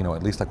 well, you know,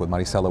 at least like with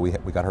Maricela,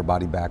 we got her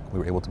body back. We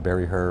were able to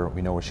bury her.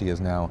 We know where she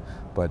is now.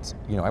 But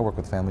you know, I work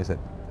with families that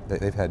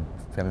they've had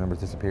family members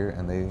disappear,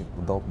 and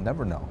they'll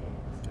never know.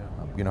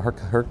 You know, her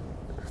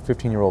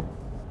 15-year-old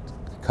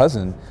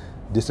cousin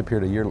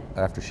disappeared a year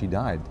after she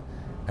died,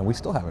 and we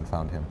still haven't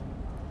found him.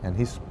 And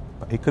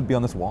he could be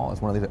on this wall as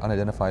one of these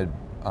unidentified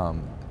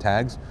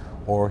tags,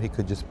 or he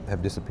could just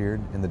have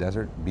disappeared in the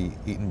desert, be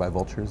eaten by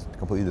vultures,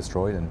 completely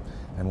destroyed,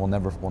 and we'll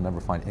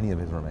never find any of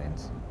his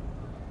remains.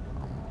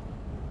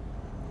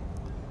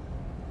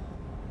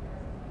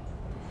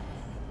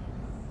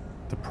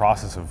 The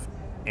process of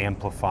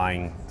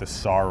amplifying the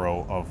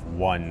sorrow of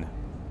one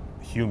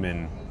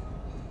human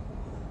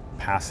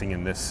passing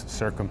in this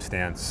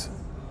circumstance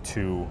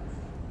to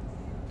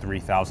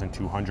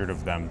 3,200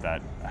 of them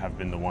that have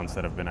been the ones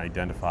that have been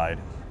identified,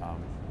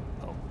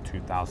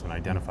 2,000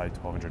 identified,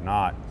 1,200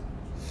 not,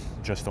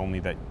 just only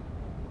that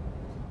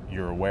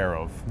you're aware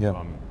of,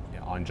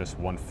 on just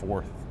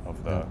 1/4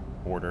 of the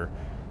order.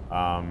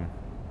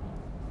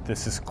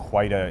 This is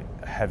quite a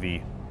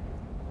heavy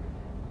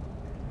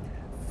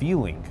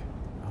feeling.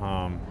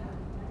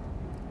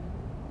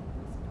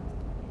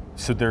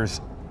 So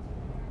there's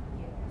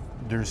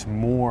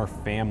more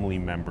family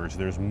members,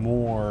 there's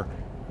more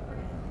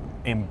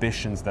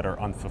ambitions that are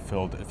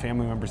unfulfilled,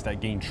 family members that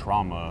gain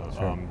trauma.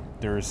 Sure.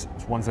 There's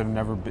ones that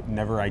have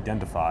never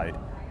identified.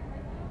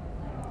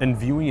 And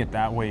viewing it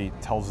that way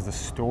tells the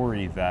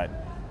story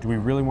that, do we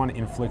really want to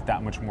inflict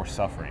that much more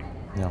suffering?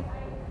 Yeah.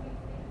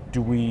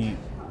 Do we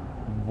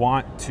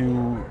want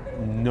to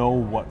know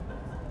what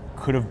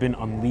could have been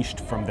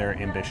unleashed from their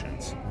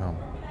ambitions? No.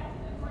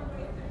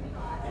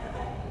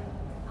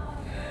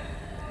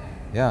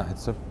 Yeah,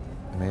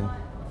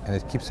 and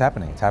it keeps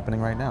happening. It's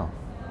happening right now.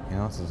 You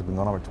know, this has been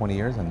going on for 20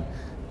 years, and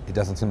it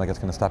doesn't seem like it's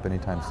going to stop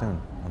anytime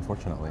soon,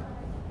 unfortunately.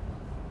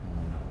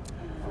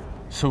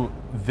 So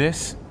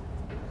this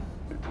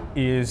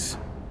is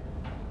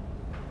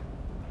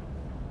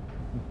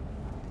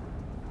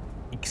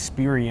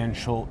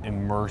experiential,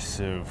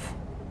 immersive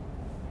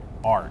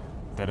art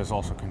that is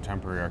also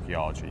contemporary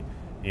archaeology.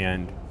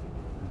 And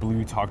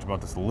Blue talked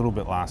about this a little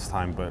bit last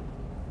time, but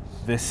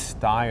this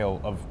style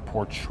of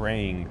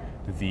portraying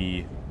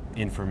the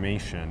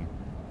information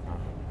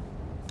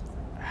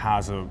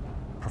has a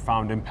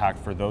profound impact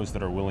for those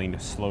that are willing to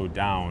slow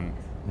down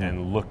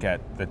and look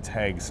at the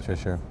tags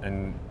Sure.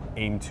 and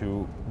aim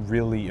to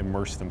really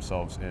immerse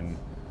themselves in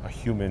a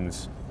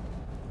human's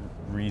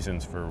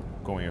reasons for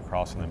going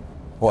across them.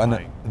 Well,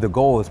 and the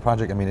goal of this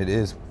project, I mean,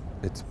 it's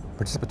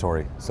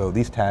participatory. So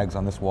these tags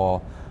on this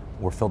wall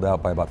were filled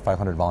out by about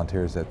 500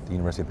 volunteers at the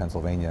University of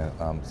Pennsylvania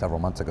several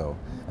months ago.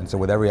 And so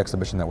with every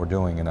exhibition that we're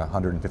doing in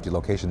 150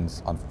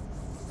 locations on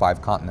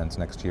 5 continents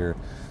next year,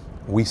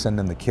 we send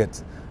them the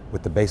kit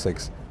with the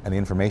basics and the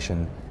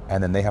information,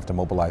 and then they have to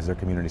mobilize their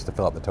communities to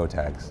fill out the toe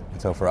tags.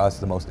 And so for us,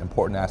 the most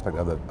important aspect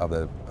of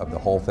the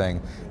whole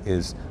thing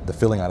is the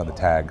filling out of the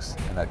tags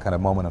and that kind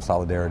of moment of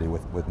solidarity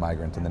with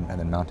migrants, and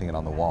then mounting it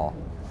on the wall.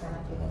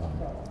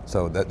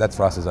 So that's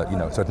for us is you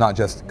know, so it's not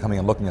just coming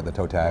and looking at the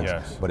toe tags,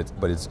 Yes.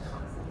 but it's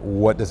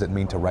what does it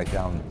mean to write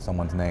down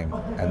someone's name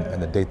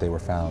and the date they were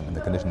found and the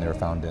condition they were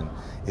found in?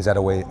 Is that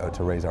a way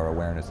to raise our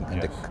awareness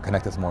and to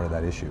connect us more to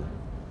that issue?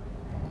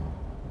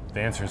 The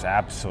answer is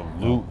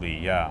absolutely,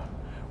 yeah.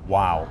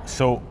 Wow.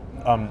 So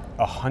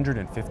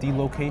 150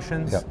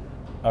 locations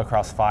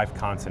across 5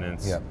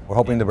 continents. Yeah, we're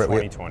hoping to break.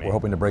 2020. We're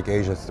hoping to break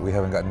Asia. So we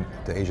haven't gotten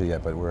to Asia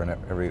yet, but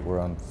we're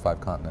on 5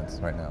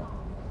 continents right now.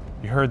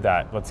 You heard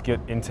that. Let's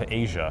get into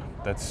Asia.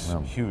 That's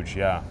huge,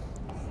 yeah.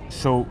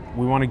 So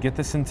we want to get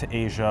this into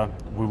Asia.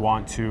 We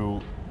want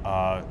to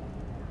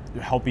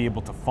help be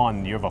able to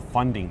fund. You have a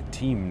funding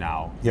team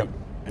now. Yep.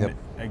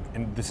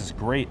 And this is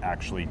great,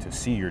 actually, to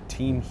see your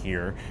team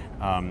here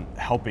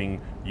helping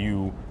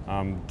you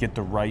get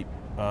the right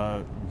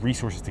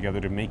resources together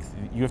to make.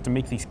 You have to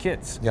make these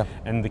kits. Yeah.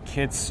 And the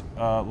kits,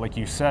 like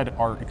you said,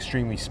 are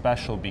extremely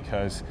special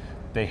because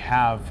they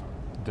have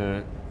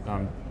the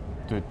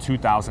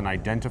 2,000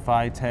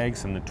 identified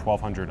tags and the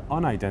 1,200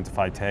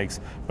 unidentified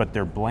tags, but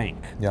they're blank.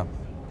 Yeah.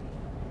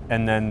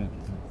 And then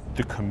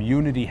the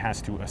community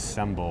has to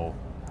assemble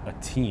a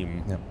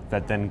team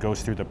that then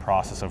goes through the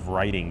process of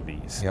writing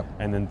these. Yep.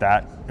 And then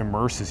that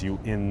immerses you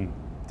in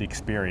the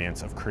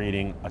experience of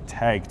creating a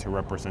tag to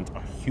represent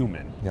a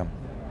human. Yeah.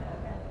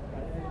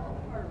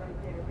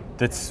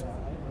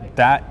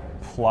 That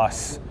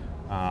plus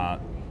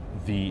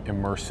the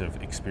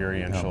immersive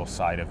experiential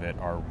side of it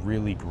are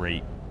really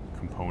great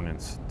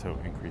components to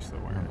increase the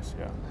awareness.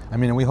 Yeah. I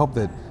mean, and we hope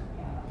that,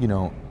 you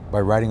know, by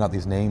writing out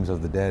these names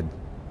of the dead,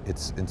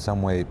 it's in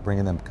some way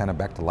bringing them kind of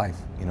back to life,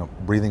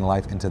 breathing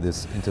life into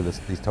these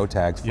toe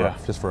tags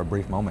just for a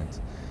brief moment.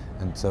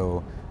 And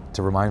so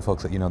to remind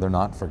folks that they're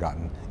not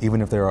forgotten,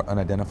 even if they're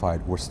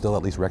unidentified, we're still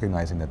at least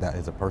recognizing that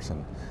is a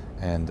person,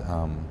 and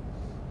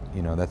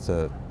that's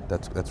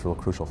real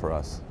crucial for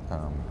us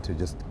to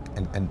just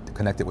and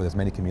connect it with as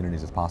many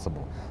communities as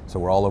possible. So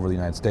we're all over the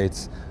United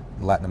States,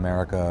 Latin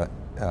America,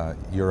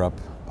 Europe,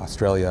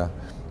 Australia,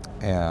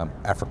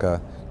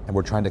 Africa, and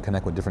we're trying to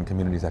connect with different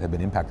communities that have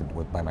been impacted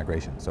by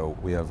migration. So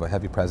we have a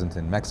heavy presence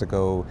in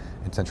Mexico,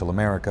 in Central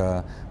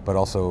America, but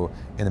also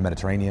in the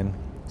Mediterranean.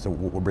 So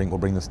we'll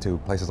bring this to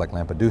places like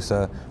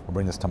Lampedusa, we'll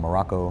bring this to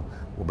Morocco,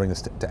 we'll bring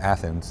this to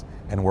Athens,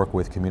 and work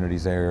with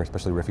communities there,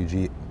 especially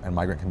refugee and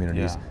migrant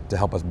communities, to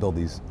help us build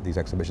these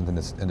exhibitions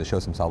and to show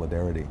some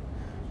solidarity.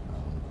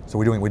 So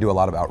we do a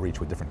lot of outreach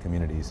with different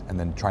communities, and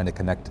then trying to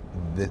connect,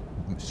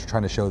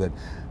 trying to show that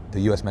the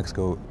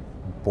U.S.-Mexico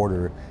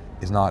border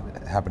is not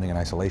happening in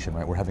isolation,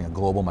 right? We're having a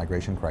global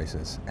migration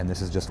crisis, and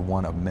this is just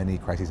one of many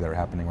crises that are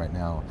happening right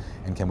now.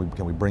 And can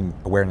we bring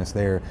awareness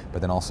there,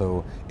 but then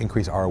also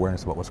increase our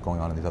awareness about what's going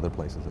on in these other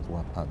places as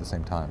well at the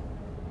same time?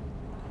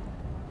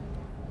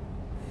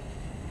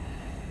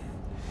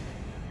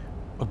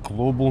 A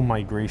global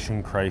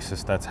migration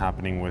crisis that's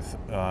happening with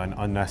an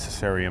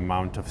unnecessary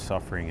amount of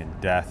suffering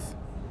and death,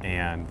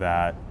 and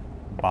that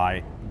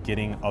by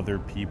getting other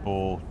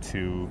people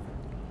to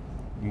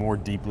more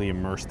deeply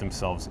immerse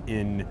themselves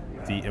in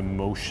the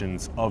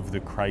emotions of the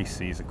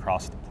crises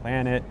across the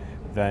planet,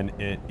 then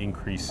it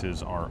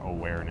increases our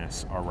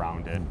awareness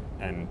around it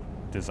and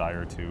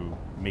desire to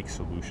make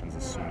solutions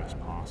as soon as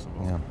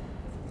possible. Yeah.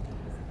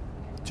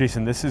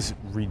 Jason, this is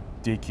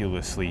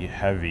ridiculously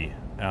heavy,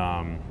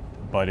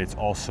 but it's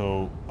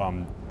also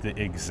the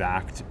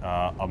exact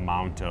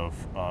amount of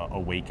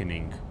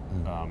awakening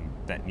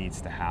that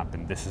needs to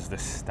happen. This is the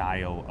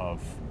style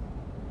of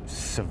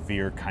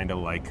severe, kind of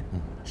like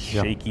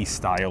shaky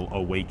style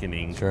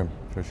awakening. Sure,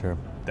 for sure.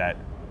 That,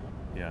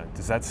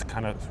 does that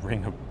kind of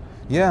ring a?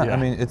 Yeah, I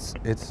mean,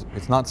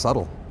 it's not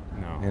subtle.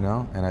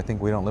 No. And I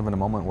think we don't live in a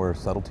moment where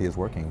subtlety is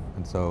working.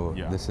 And so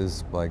this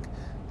is like,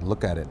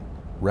 look at it,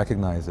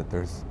 recognize that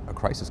there's a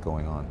crisis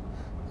going on,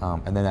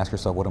 and then ask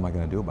yourself, what am I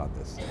going to do about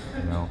this?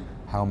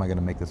 How am I going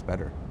to make this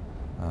better?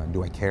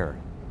 Do I care?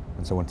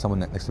 And so when someone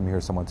next to me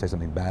hears someone say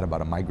something bad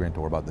about a migrant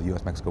or about the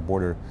U.S.-Mexico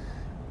border,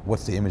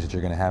 what's the image that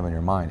you're going to have in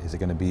your mind? Is it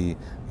going to be,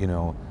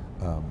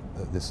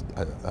 this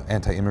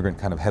anti-immigrant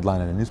kind of headline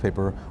in a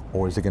newspaper,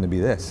 or is it going to be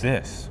this?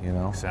 Exactly.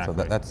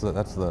 So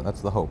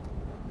that's the hope.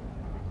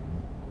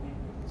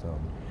 So,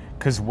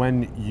 because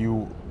when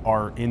you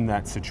are in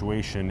that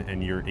situation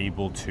and you're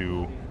able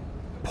to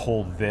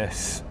pull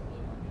this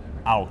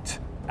out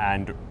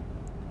and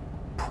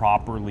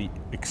properly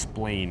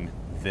explain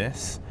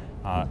this,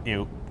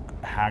 it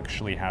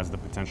actually has the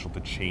potential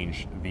to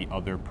change the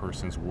other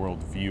person's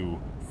worldview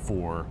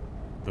for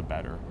the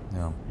better.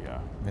 Yeah.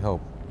 We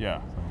hope.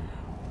 Yeah.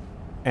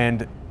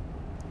 And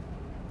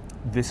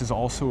this is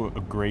also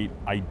a great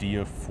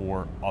idea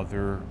for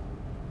other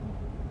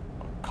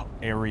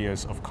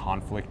areas of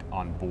conflict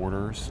on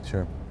borders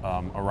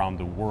around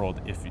the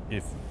world.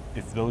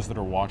 If those that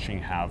are watching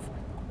have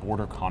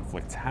border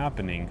conflicts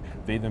happening,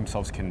 they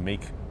themselves can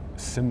make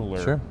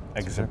similar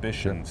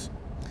exhibitions. Sure.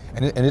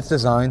 And it's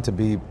designed to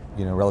be,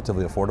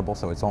 relatively affordable.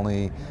 So it's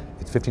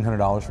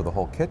 $1,500 for the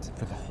whole kit.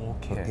 For the whole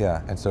kit.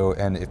 Yeah,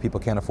 and if people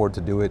can't afford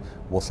to do it,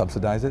 we'll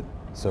subsidize it.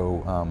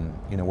 So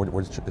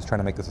we're just trying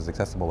to make this as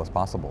accessible as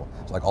possible.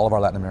 So like all of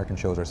our Latin American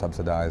shows are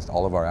subsidized,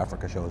 all of our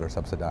Africa shows are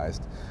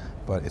subsidized.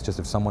 But it's just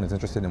if someone is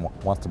interested and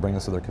wants to bring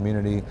this to their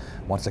community,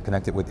 wants to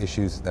connect it with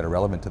issues that are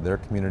relevant to their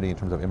community in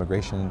terms of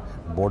immigration,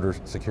 border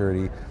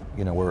security,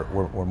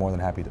 we're more than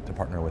happy to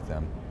partner with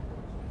them.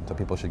 So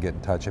people should get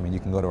in touch. I mean, you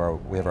can go to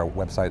we have our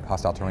website,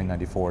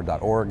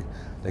 hostileterrain94.org.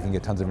 They can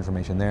get tons of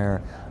information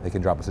there. They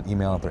can drop us an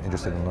email if they're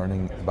interested in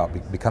learning about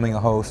becoming a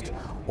host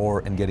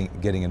or in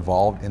getting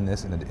involved in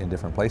this in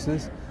different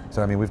places.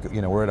 So I mean,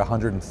 we're at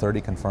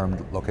 130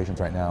 confirmed locations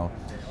right now.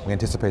 We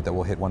anticipate that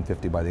we'll hit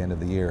 150 by the end of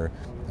the year.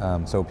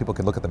 So people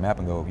can look at the map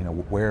and go,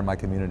 where in my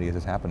community is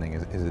this happening?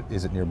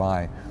 Is it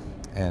nearby?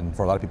 And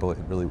for a lot of people,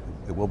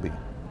 it will be.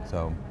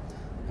 So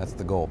that's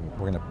the goal.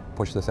 We're going to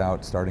push this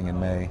out starting in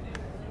May,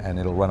 and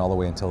it'll run all the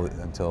way until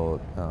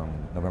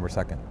November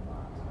 2nd.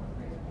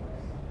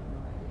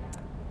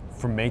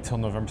 From May till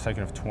November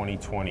 2nd of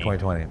 2020.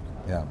 2020,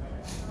 yeah.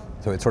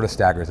 So it sort of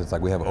staggers. It's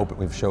like we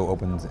have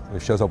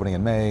shows opening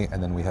in May,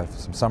 and then we have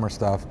some summer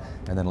stuff,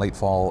 and then late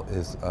fall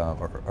is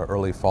or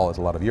early fall is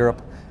a lot of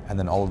Europe, and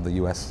then all of the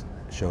U.S.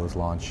 shows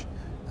launch.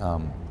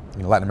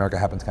 Latin America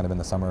happens kind of in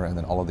the summer, and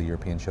then all of the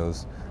European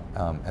shows,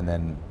 and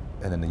then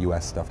the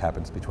U.S. stuff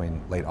happens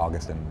between late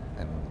August and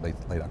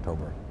late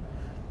October.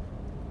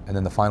 And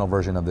then the final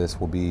version of this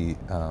will be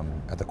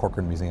at the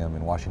Corcoran Museum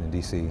in Washington,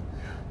 D.C.,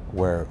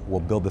 where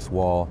we'll build this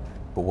wall,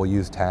 but we'll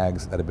use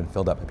tags that have been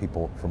filled up by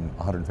people from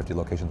 150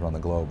 locations around the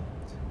globe.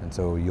 And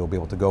so you'll be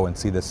able to go and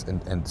see this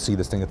and see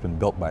this thing that's been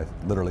built by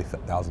literally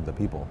thousands of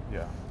people.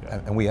 Yeah.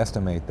 And we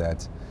estimate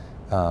that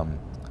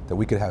that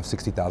we could have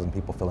 60,000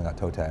 people filling out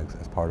toe tags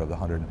as part of the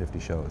 150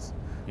 shows.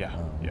 Yeah,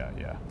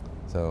 yeah.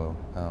 So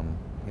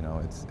you know,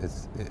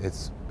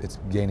 it's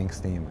gaining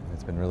steam.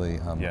 It's been really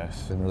Yes.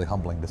 it's been really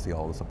humbling to see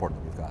all the support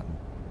that we've gotten.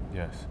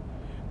 Yes.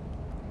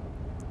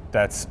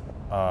 That's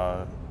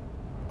a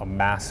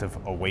massive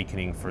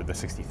awakening for the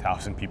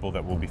 60,000 people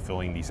that will be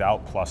filling these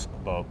out, plus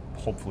the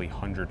hopefully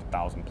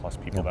 100,000 plus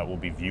people that will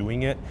be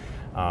viewing it.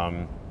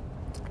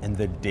 And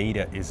the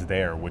data is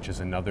there, which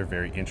is another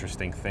very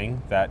interesting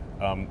thing that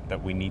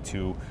that we need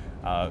to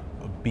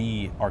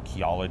be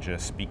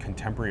archaeologists, be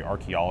contemporary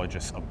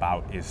archaeologists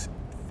about, is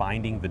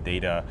finding the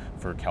data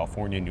for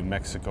California, New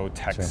Mexico,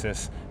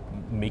 Texas,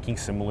 making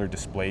similar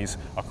displays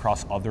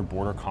across other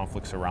border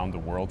conflicts around the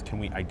world. Can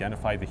we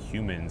identify the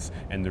humans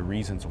and the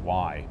reasons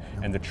why,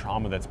 and the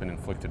trauma that's been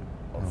inflicted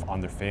on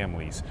their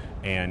families,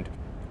 and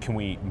can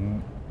we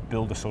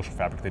build a social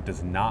fabric that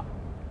does not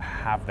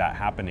have that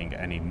happening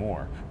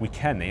anymore? We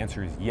can. The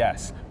answer is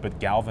yes, but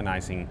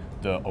galvanizing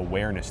the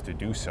awareness to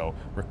do so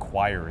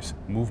requires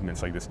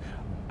movements like this.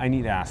 I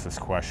need to ask this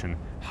question: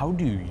 how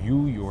do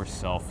you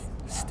yourself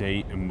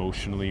stay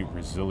emotionally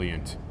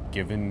resilient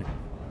given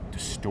the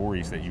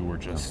stories that you were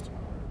just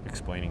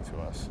explaining to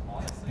us?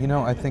 You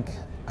know, I think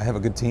I have a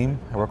good team.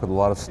 I work with a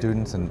lot of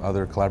students and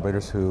other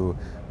collaborators who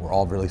were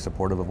all really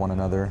supportive of one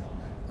another.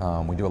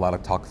 We do a lot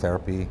of talk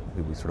therapy.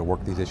 We sort of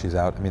work these issues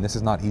out. I mean, this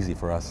is not easy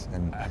for us.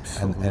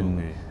 Absolutely.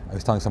 And I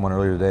was telling someone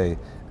earlier today,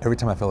 every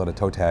time I fill out a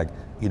toe tag,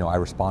 you know, I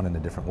respond in a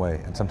different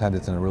way. And sometimes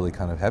it's in a really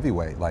kind of heavy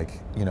way. Like,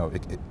 you know,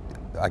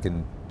 I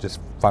can just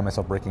find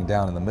myself breaking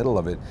down in the middle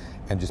of it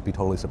and just be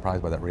totally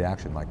surprised by that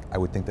reaction. Like, I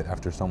would think that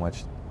after so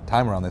much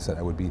time around this that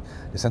I would be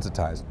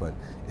desensitized, but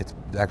it's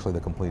actually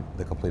the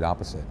complete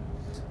opposite.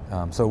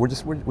 So we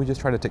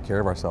just try to take care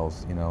of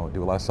ourselves, you know,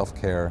 do a lot of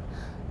self-care,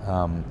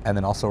 and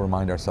then also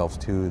remind ourselves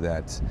too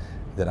that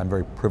I'm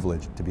very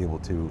privileged to be able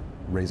to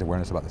raise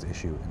awareness about this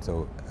issue. And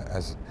so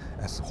as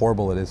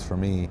horrible it is for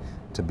me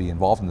to be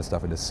involved in this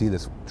stuff and to see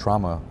this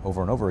trauma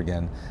over and over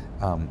again,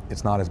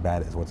 it's not as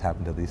bad as what's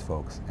happened to these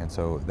folks. And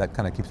so that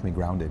kind of keeps me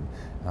grounded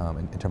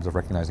in terms of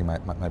recognizing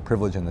my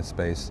privilege in this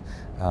space,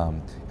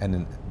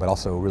 but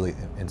also really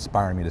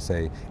inspiring me to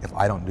say, if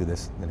I don't do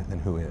this, then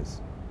who is?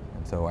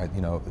 And so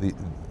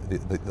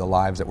the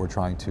lives that we're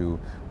trying to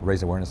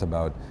raise awareness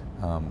about,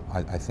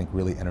 I think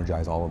really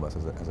energize all of us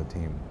as a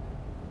team.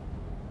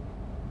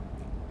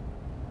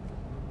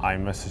 I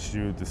messaged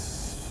you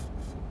this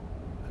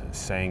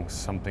saying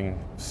something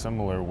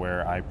similar,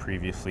 where I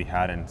previously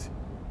hadn't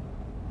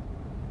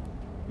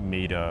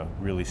made a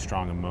really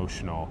strong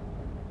emotional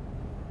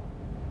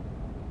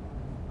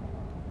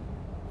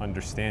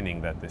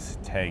understanding that this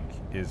tag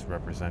is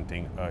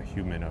representing a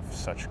human of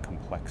such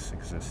complex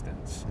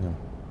existence.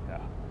 Yeah.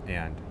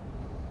 And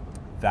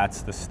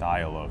that's the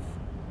style of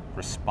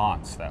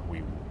response that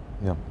we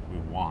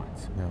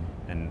want.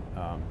 And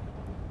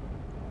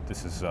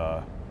this is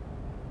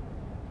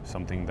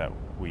something that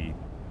we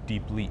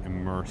deeply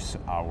immerse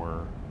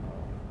our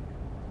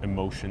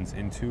emotions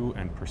into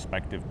and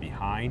perspective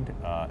behind,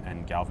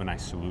 and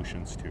galvanize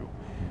solutions to.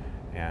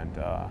 And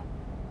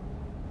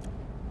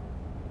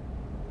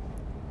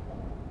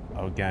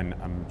again,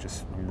 I'm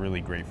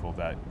really grateful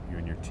that you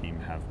and your team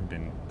have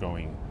been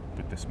going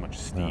with this much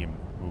steam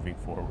moving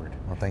forward.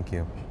 Well, thank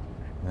you.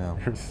 Yeah.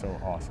 You're so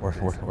awesome.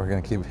 We're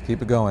going to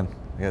keep it going.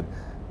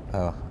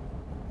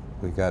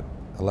 We got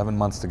 11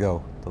 months to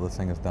go till this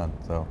thing is done.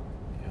 So.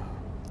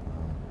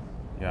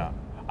 Yeah,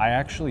 I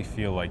actually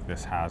feel like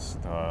this has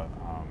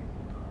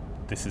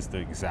this is the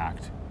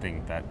exact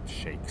thing that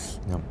shakes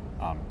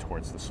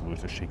towards the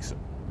solution, shakes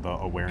the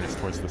awareness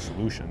towards the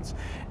solutions,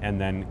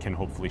 and then can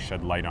hopefully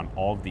shed light on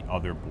all of the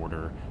other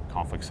border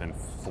conflicts and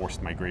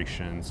forced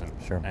migrations,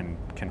 and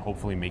can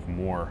hopefully make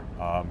more.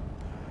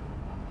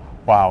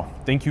 Wow,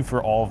 thank you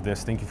for all of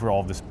this. Thank you for all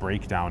of this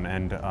breakdown,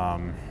 and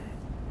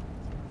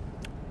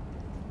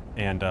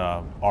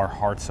our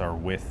hearts are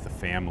with the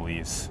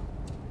families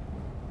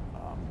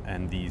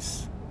and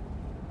these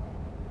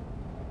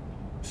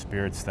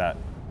spirits that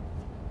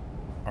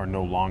are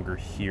no longer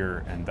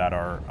here and that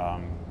are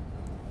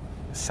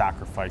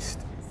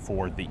sacrificed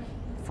for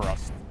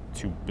us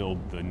to build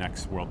the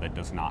next world that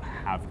does not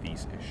have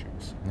these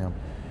issues. Yeah.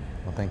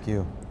 Well, thank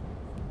you.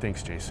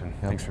 Thanks, Jason.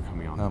 Yep. Thanks for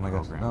coming on the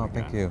program. gosh. No,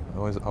 again. thank you.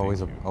 Always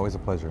a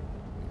pleasure.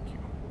 Thank you.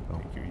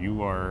 Thank you.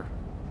 You are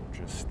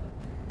you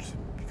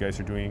guys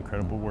are doing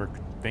incredible work.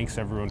 Thanks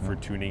everyone for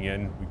tuning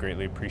in. We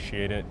greatly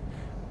appreciate it.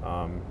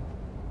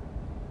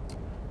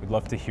 We'd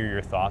love to hear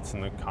your thoughts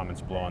in the comments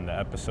below on the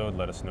episode.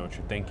 Let us know what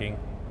you're thinking.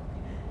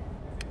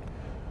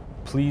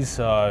 Please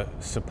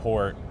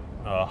support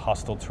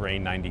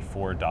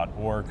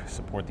hostile-terrain94.org.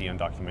 Support the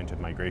Undocumented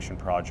Migration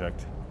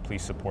Project.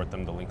 Please support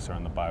them. The links are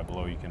in the bio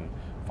below. You can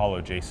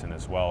follow Jason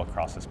as well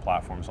across his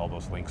platforms. All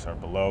those links are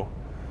below.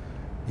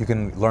 You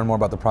can learn more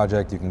about the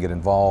project. You can get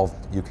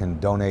involved. You can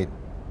donate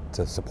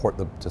to support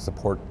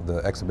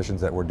the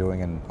exhibitions that we're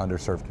doing in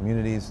underserved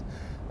communities.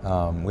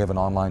 We have an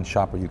online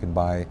shop where you can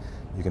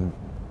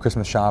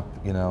Christmas shop.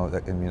 You know,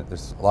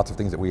 there's lots of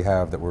things that we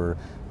have that we're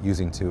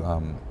using to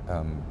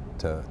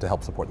to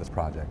help support this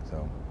project.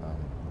 So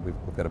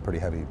we've got a pretty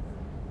heavy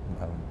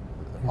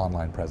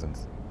online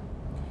presence.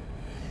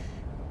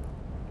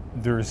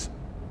 There's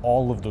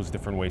all of those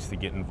different ways to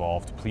get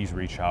involved. Please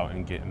reach out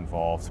and get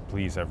involved,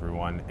 please,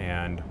 everyone,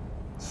 and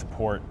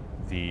support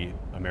the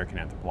American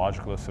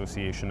Anthropological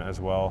Association as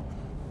well.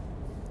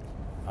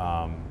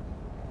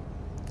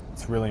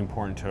 It's really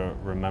important to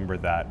remember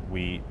that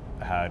we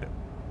had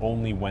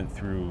only went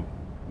through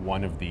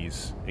one of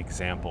these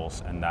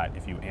examples, and that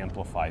if you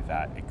amplify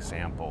that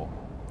example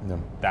Yeah.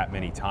 that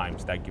many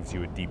times, that gives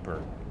you a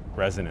deeper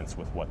resonance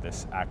with what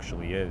this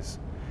actually is.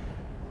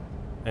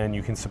 And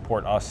you can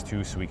support us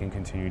too, so we can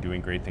continue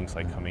doing great things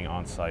like coming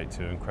on site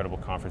to incredible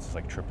conferences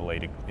like AAA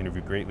to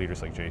interview great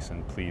leaders like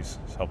Jason. Please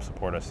help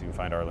support us. You can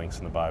find our links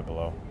in the bio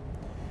below.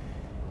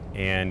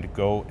 And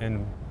go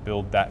and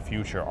build that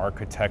future.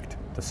 Architect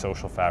the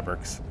social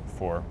fabrics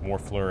for more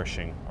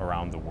flourishing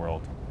around the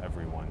world,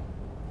 everyone.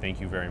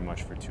 Thank you very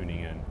much for tuning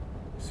in.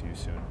 See you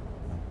soon.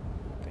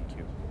 Thank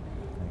you.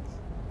 Thanks.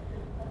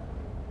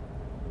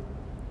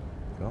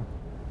 Cool.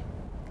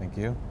 Thank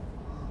you.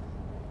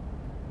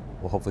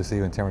 We'll hopefully see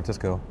you in San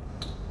Francisco.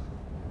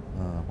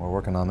 We're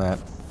working on that.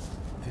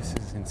 This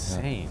is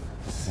insane.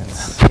 This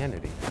is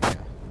insanity.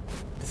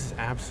 This is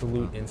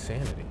absolute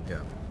insanity.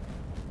 Yeah.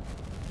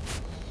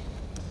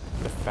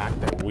 The fact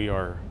that we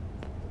are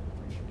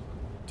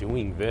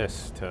doing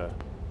this to,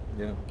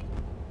 Yeah.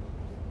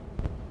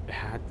 it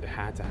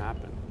had to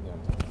happen.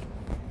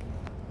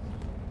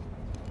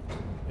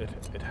 Yeah.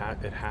 It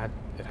had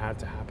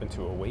to happen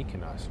to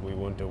awaken us. We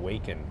wouldn't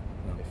awaken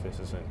if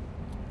this isn't